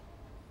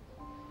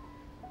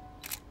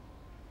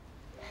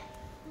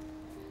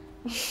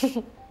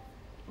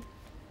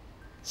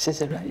谢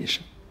谢阮医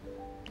生。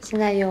现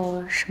在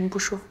有什么不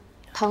舒服？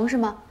疼是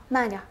吗？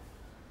慢点。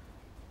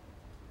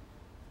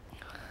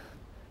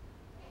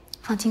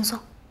放轻松。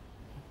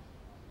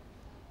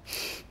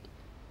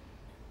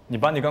你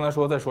把你刚才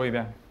说的再说一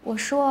遍。我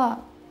说，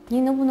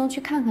您能不能去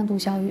看看杜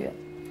小雨，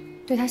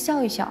对她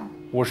笑一笑？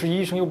我是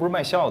医生，又不是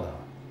卖笑的。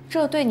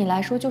这对你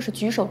来说就是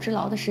举手之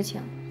劳的事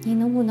情。您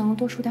能不能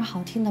多说点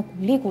好听的，鼓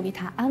励鼓励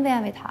她，安慰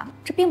安慰她？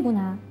这并不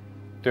难。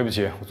对不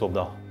起，我做不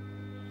到。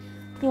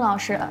宁老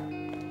师，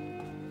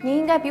您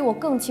应该比我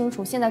更清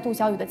楚现在杜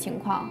小雨的情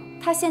况。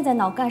她现在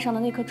脑干上的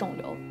那颗肿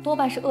瘤，多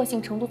半是恶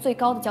性程度最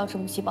高的胶质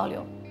母细胞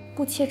瘤，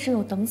不切只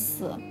有等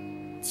死，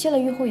切了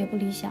愈后也不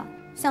理想。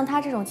像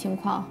她这种情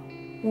况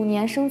，5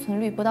年生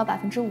存率不到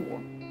5%。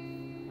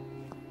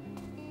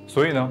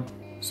所以呢？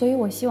所以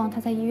我希望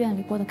她在医院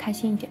里过得开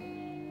心一点。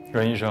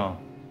阮医生，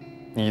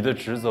你的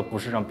职责不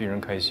是让病人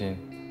开心，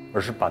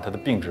而是把他的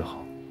病治好，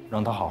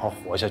让他好好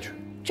活下去。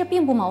这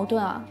并不矛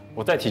盾啊！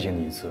我再提醒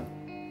你一次，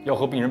要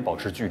和病人保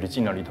持距离，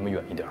尽量离他们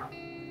远一点。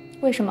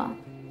为什么？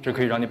这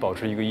可以让你保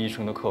持一个医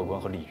生的客观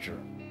和理智。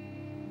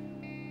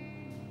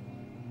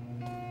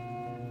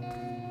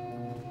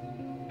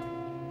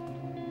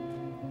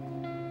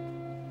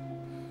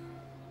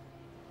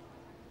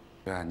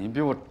对，你比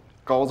我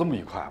高这么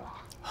一块吧？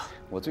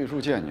我最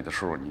初见你的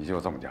时候，你就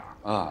这么点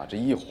儿啊，这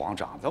一晃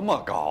长这么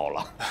高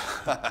了。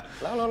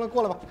来，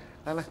过来吧，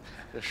来，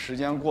这时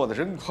间过得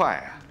真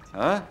快呀！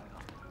啊，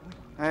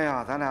哎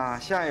呀，咱俩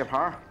下一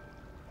盘，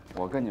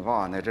我跟你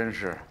爸那真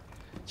是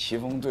棋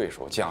逢对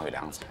手，将遇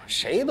良才，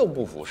谁都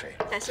不服谁。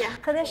小谢，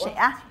喝点水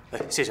啊。哎，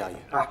谢谢阿姨。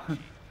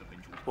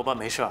我爸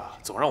没事啊，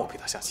总让我陪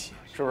他下棋，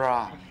是不是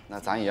啊？那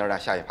咱爷儿俩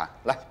下一盘，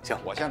来，行，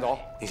我先走，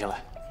你先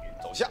来，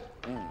走下。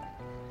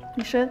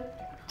你说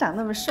长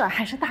那么帅，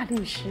还是大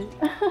律师。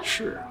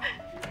是啊。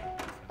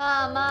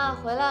爸妈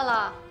回来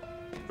了。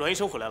阮医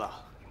生回来了。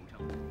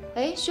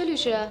哎，薛律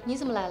师，你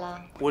怎么来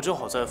了？我正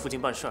好在附近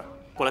办事儿，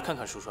过来看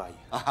看叔叔阿姨。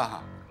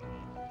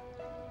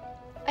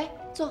哎，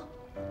坐。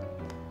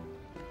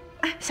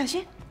哎，小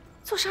新，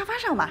坐沙发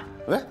上吧。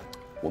喂，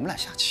我们俩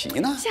下棋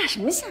呢。下什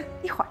么下？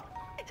一会儿。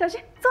小新，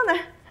坐哪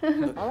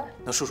儿？好了，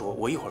那叔叔，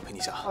我一会儿陪你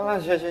下。好了，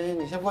行，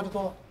你先过去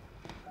坐吧。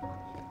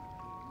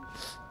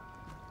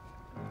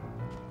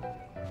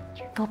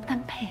多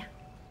般配啊！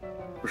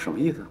不是什么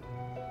意思？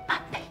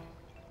般配。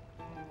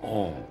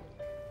哦。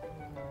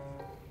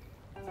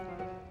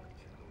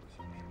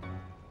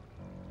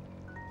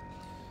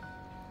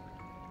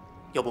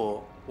要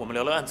不我们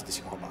聊聊案子的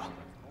情况吧？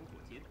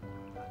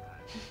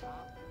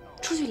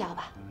出去聊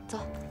吧，走。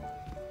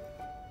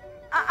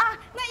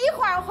那一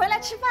会儿回来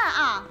吃饭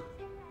啊。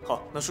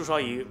好，那叔叔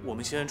阿姨，我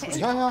们先出去。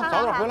行，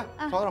早点回来，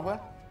早点回来。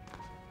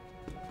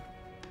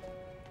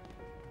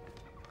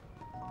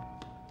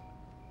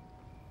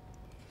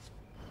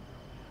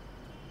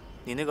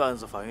你那个案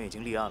子法院已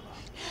经立案了，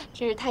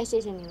真是太谢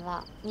谢您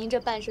了，您这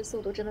办事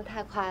速度真的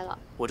太快了。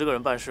我这个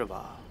人办事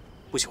吧，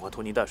不喜欢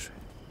拖泥带水。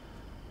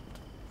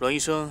阮医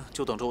生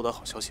就等着我的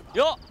好消息吧。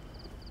哟，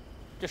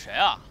这谁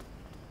啊？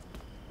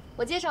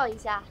我介绍一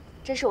下，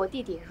这是我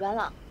弟弟阮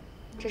朗，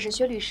这是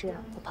薛律师，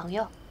我朋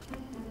友。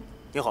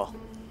你好，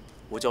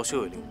我叫薛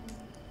伟林。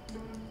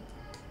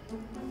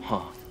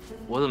哈，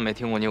我怎么没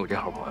听过你有这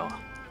好朋友啊？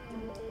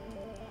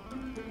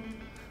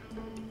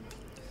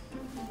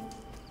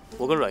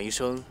我跟阮医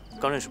生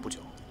刚认识不久。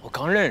我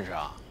刚认识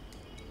啊，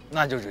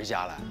那就追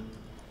加了，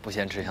不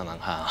嫌吃相难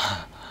看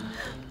啊。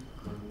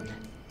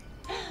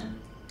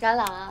阮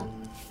朗啊，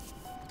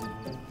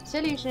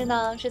薛律师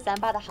呢是咱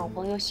爸的好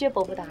朋友薛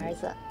伯伯的儿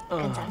子，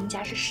跟咱们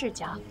家是世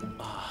交。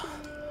啊，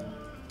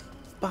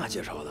爸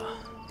介绍的。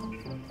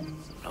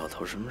老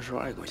头什么时候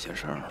爱管闲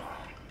事儿了？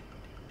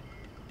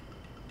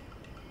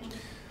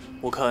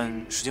我看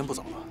时间不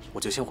早了，我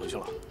就先回去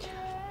了。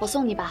我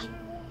送你吧。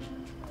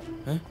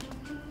嗯。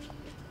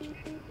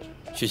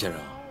薛先生，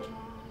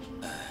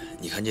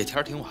你看这天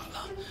儿挺晚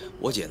了，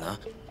我姐呢，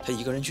她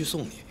一个人去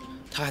送你，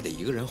她还得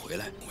一个人回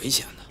来，危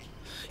险的。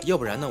要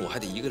不然呢，我还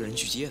得一个人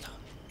去接她。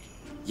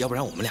要不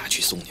然我们俩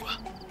去送你吧。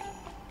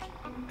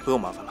不用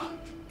麻烦了，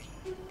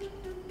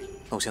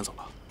那我先走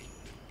了，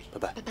拜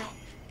拜。拜拜。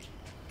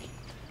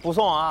不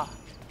送啊。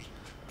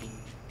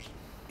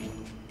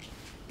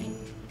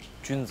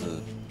君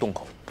子动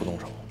口不动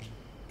手。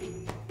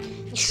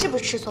你是不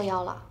是吃错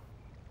药了？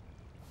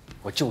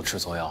我就吃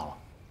错药了。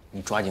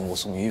你抓紧给我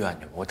送医院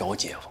去，我找我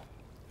姐夫。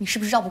你是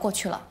不是绕不过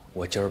去了？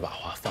我今儿把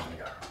话放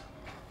这儿，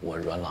我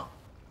阮朗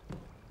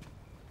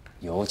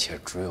有且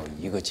只有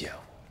一个姐夫，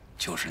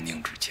就是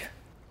宁芷谦。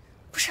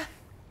不是，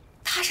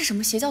他是什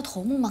么邪教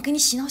头目吗？给你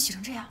洗脑洗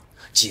成这样？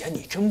姐，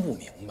你真不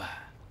明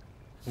白，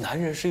男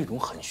人是一种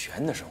很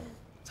玄的生物。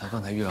咱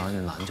刚才遇到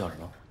那男的叫什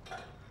么？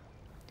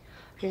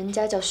人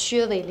家叫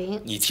薛伟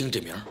林。你听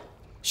这名，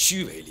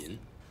虚伟林，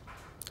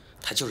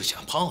他就是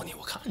想泡你，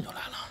我看出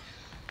来了。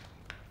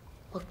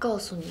我告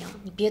诉你啊，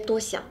你别多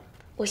想，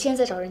我现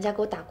在找人家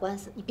给我打官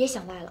司，你别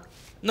想歪了。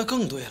那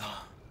更对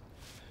了，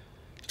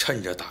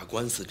趁着打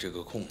官司这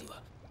个空子，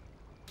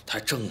他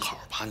正好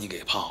把你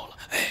给泡了，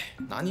哎，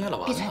拿捏了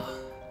完了。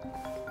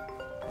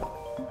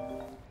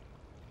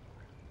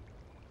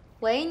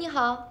喂，你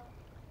好，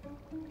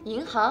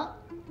银行？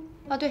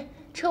啊，对，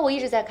车我一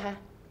直在开。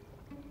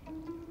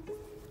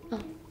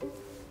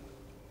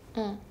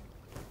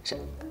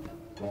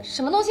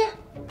什么东西？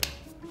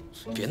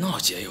别闹，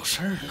姐，有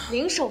事儿呢。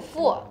零首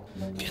付。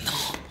别闹。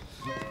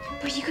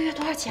不是1个月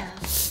多少钱啊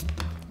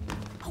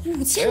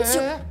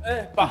？5900。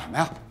哎，干什么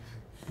呀？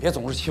别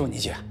总是欺负你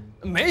姐。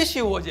没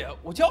欺负我姐，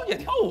我教姐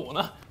跳舞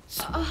呢。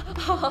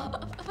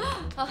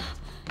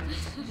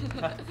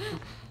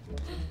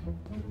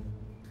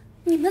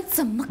你们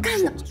怎么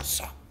干的？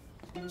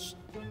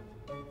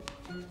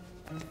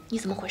你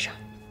怎么回事？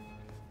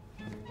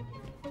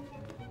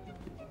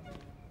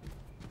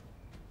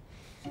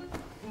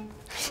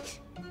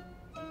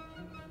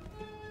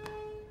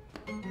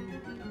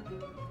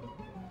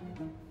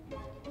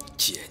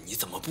姐，你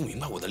怎么不明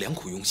白我的良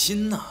苦用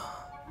心呢？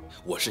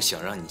我是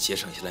想让你节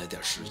省下来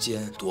点时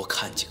间，多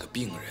看几个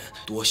病人，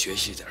多学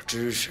习点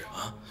知识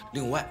啊。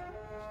另外，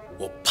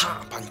我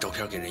啪把你照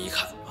片给人一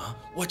看啊，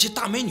我这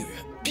大美女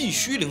必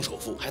须零首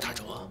付，还打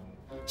折，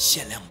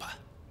限量版，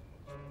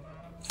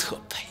特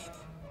配你。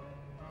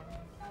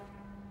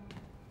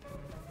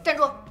站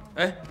住！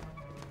哎，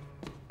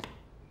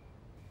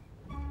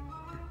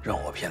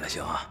让我骗了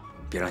行啊，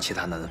别让其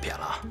他男的骗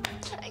了啊。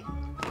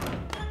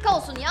告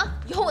诉你啊，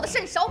以后我的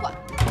事你少管。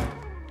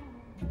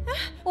哎，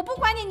我不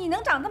管你，你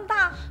能长这么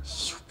大？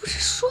又不是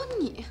说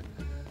你。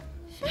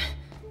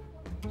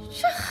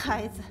这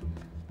孩子。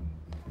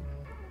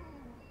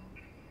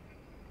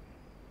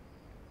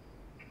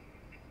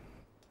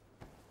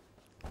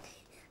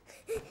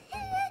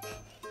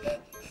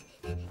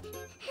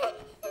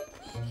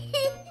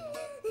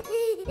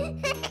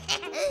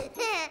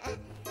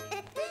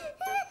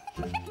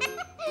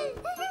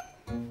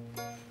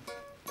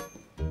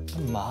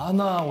干嘛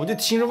呢？我就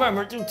听着外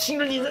面，就听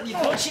着你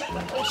淘气的，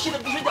不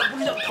睡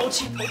觉，淘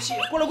气，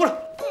过来。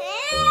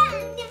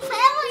你陪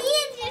我一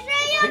起睡，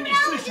陪你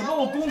睡什么？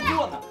我工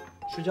作呢。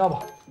睡觉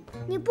吧。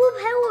你不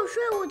陪我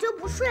睡，我就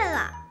不睡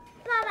了。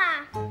爸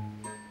爸，妈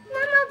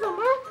妈怎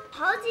么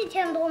好几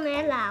天都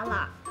没来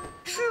了？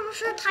是不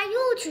是她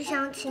又去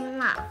相亲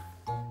了？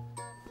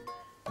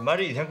你妈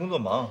这几天工作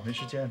忙，没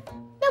时间。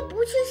那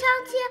不去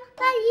相亲，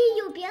万一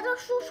有别的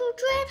叔叔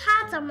追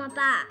她怎么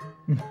办？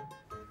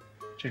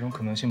这种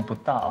可能性不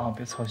大啊，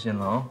别操心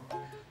了啊。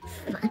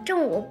反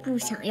正我不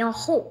想要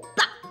后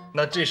爸。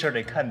那这事儿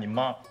得看你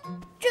妈。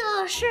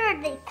这事儿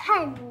得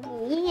看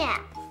你。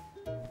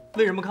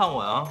为什么看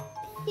我呀？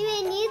因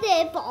为你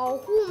得保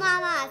护妈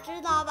妈，知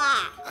道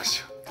吧？哎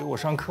呀，给我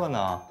上课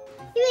呢。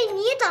因为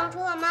你长出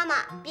了妈妈，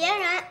别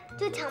人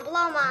就抢不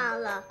到妈妈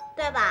了，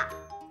对吧？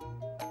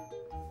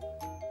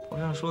好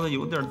像说的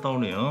有点道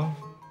理啊。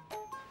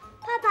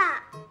爸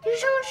爸，医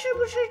生是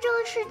不是这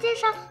个世界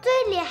上最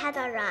厉害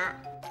的人？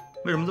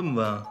为什么这么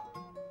问？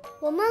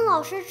我们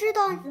老师知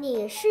道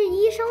你是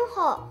医生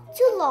后，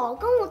就老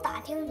跟我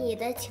打听你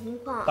的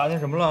情况。打听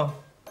什么了？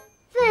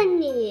问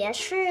你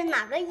是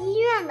哪个医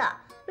院的，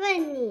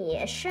问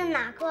你是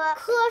哪个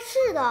科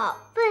室的，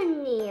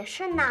问你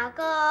是哪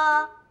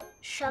个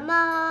什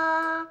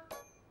么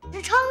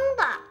职称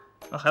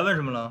的。还问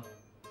什么了？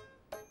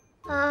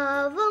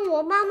问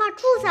我妈妈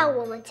住在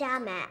我们家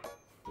没？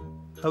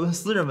还问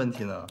私人问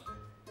题呢？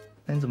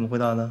那你怎么回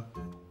答的？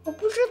我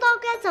不知道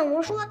该怎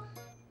么说，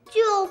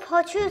就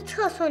跑去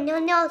厕所尿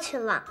尿去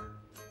了。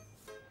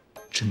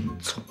真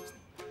聪明。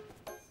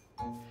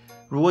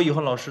如果以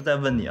后老师再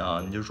问你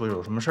啊，你就说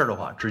有什么事儿的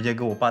话，直接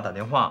给我爸打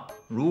电话。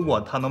如果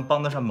他能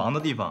帮得上忙的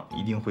地方，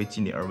一定会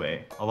尽力而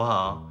为，好不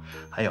好？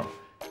还有，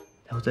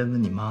他要再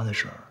问你妈的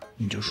事儿，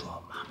你就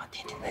说妈妈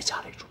天天在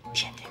家里住，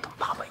天天跟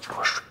爸爸一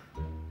块睡。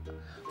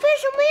为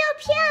什么要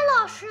骗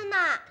老师呢？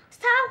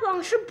撒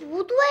谎是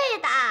不对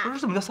的。不是，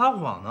怎么叫撒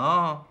谎呢？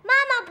妈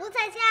妈不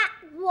在家，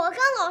我跟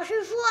老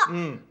师说，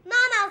妈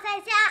妈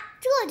在家，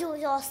这就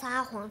叫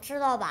撒谎，知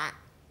道吧？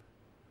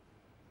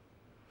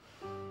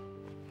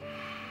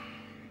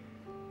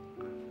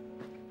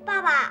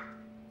爸爸，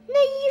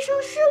那医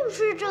生是不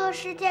是这个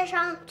世界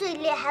上最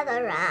厉害的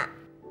人？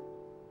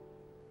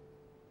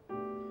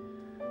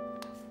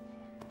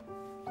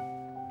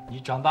你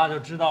长大就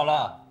知道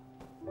了。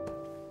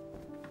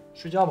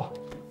睡觉吧。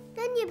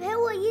那你陪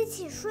我一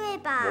起睡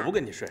吧。我不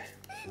跟你睡。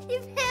你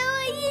陪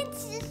我一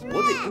起睡。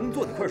我得工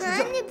作，你快睡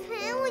觉。你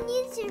陪我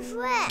一起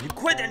睡。你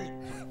快点，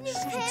你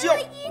陪我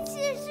一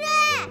起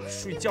睡。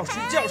睡觉啊！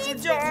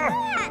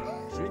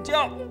睡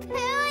觉。你陪我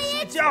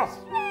一起睡。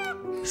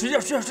睡觉。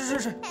睡。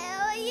陪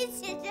我一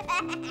起睡。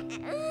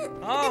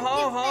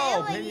好，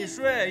我陪你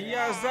睡，1、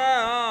2、3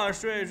啊，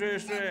睡。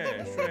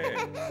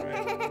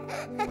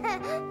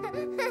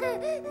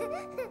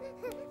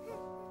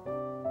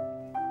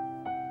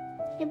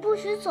你不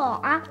许走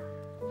啊！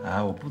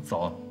哎，我不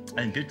走，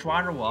哎，你别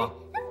抓着我。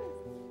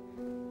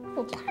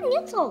我怕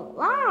你走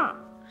了。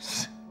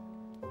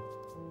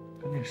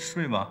赶紧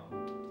睡吧。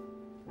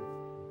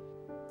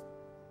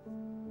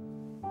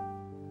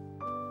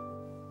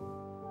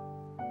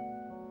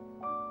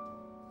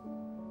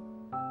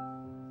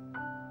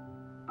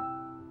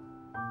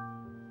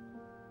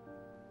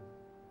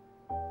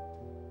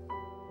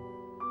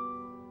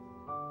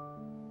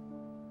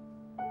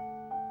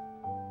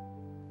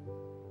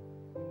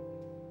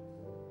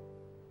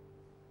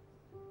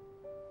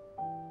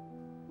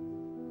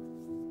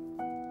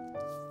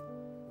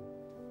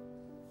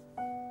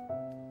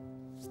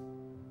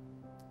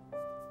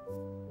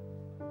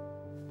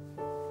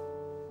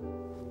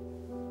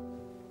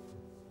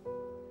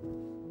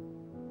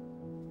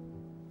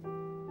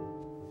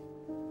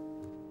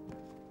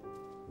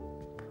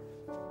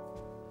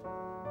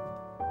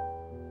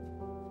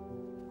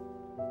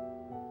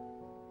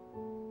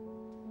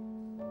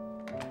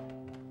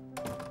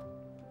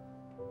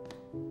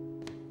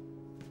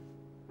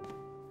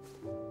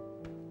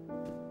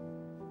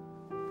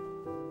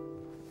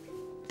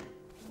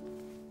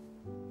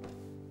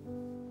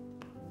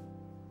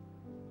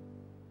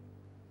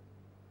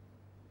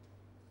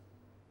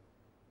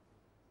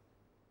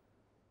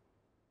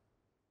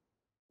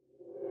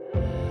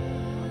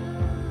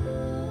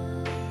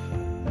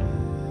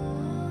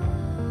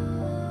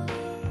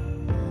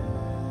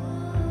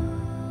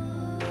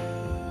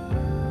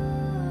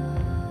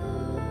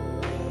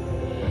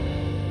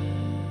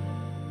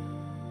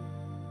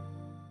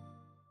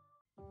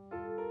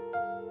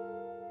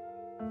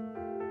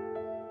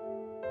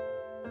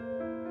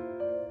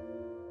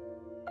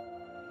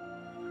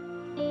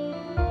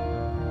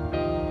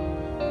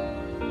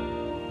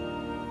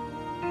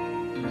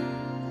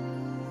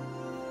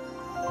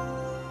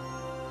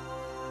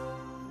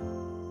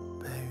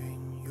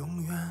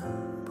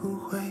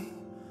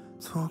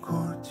错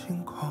过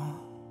晴空，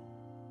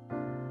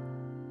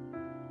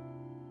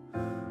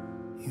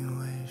因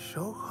为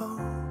守候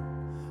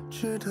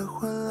值得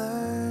换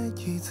来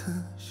一次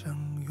相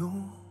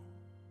拥，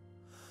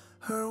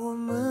而我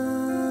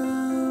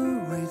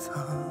们未曾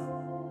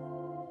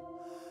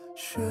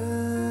选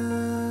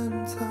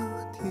择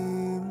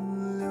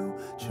停留，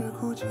只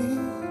顾及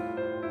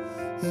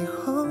以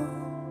后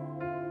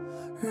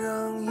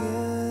让眼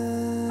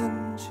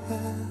前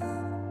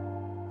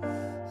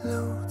流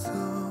走。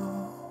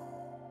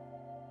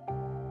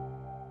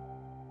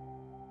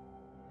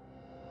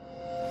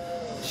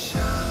下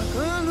个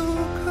路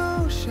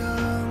口向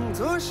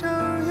左向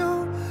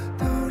右，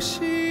都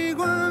习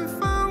惯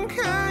放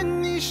开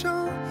你手，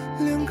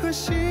两颗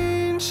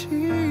心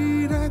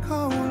期待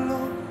靠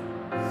拢，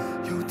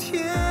又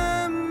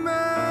填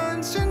满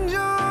迁就。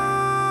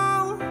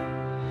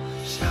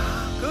下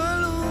个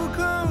路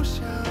口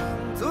向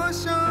左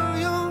向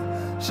右，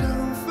像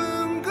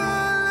分割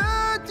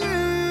了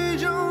宇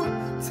宙，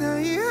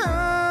在遗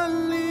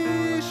憾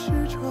里始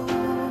终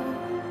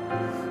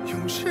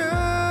用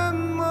沉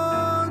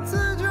默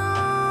自救。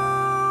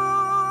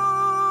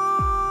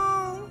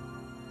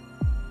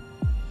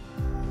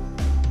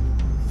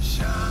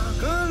下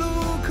个路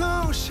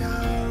口向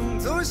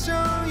左向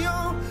右，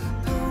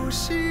都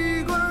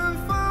习惯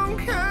放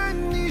开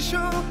你手，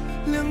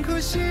两颗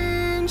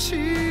心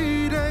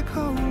期待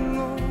靠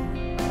拢，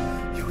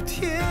又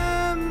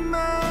填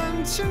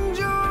满迁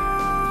就。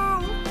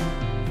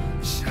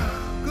下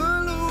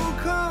个路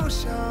口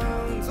向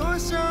左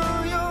向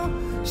右，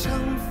像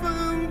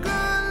分割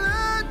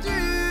了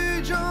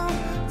宇宙，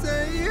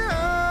在遗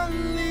憾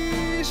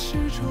里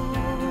始终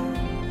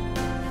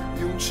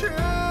用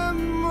沉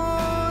默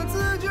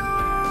自救。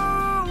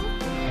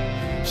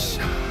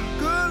下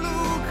个路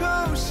口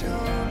向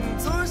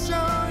左向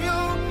右，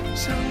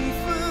像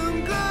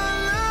分割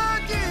了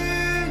宇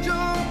宙，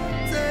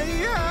在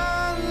遗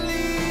憾里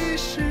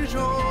始终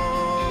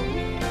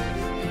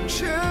用沉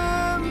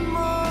默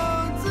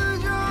自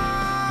救。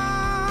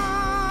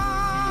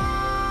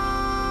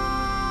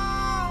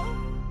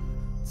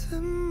怎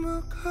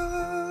么可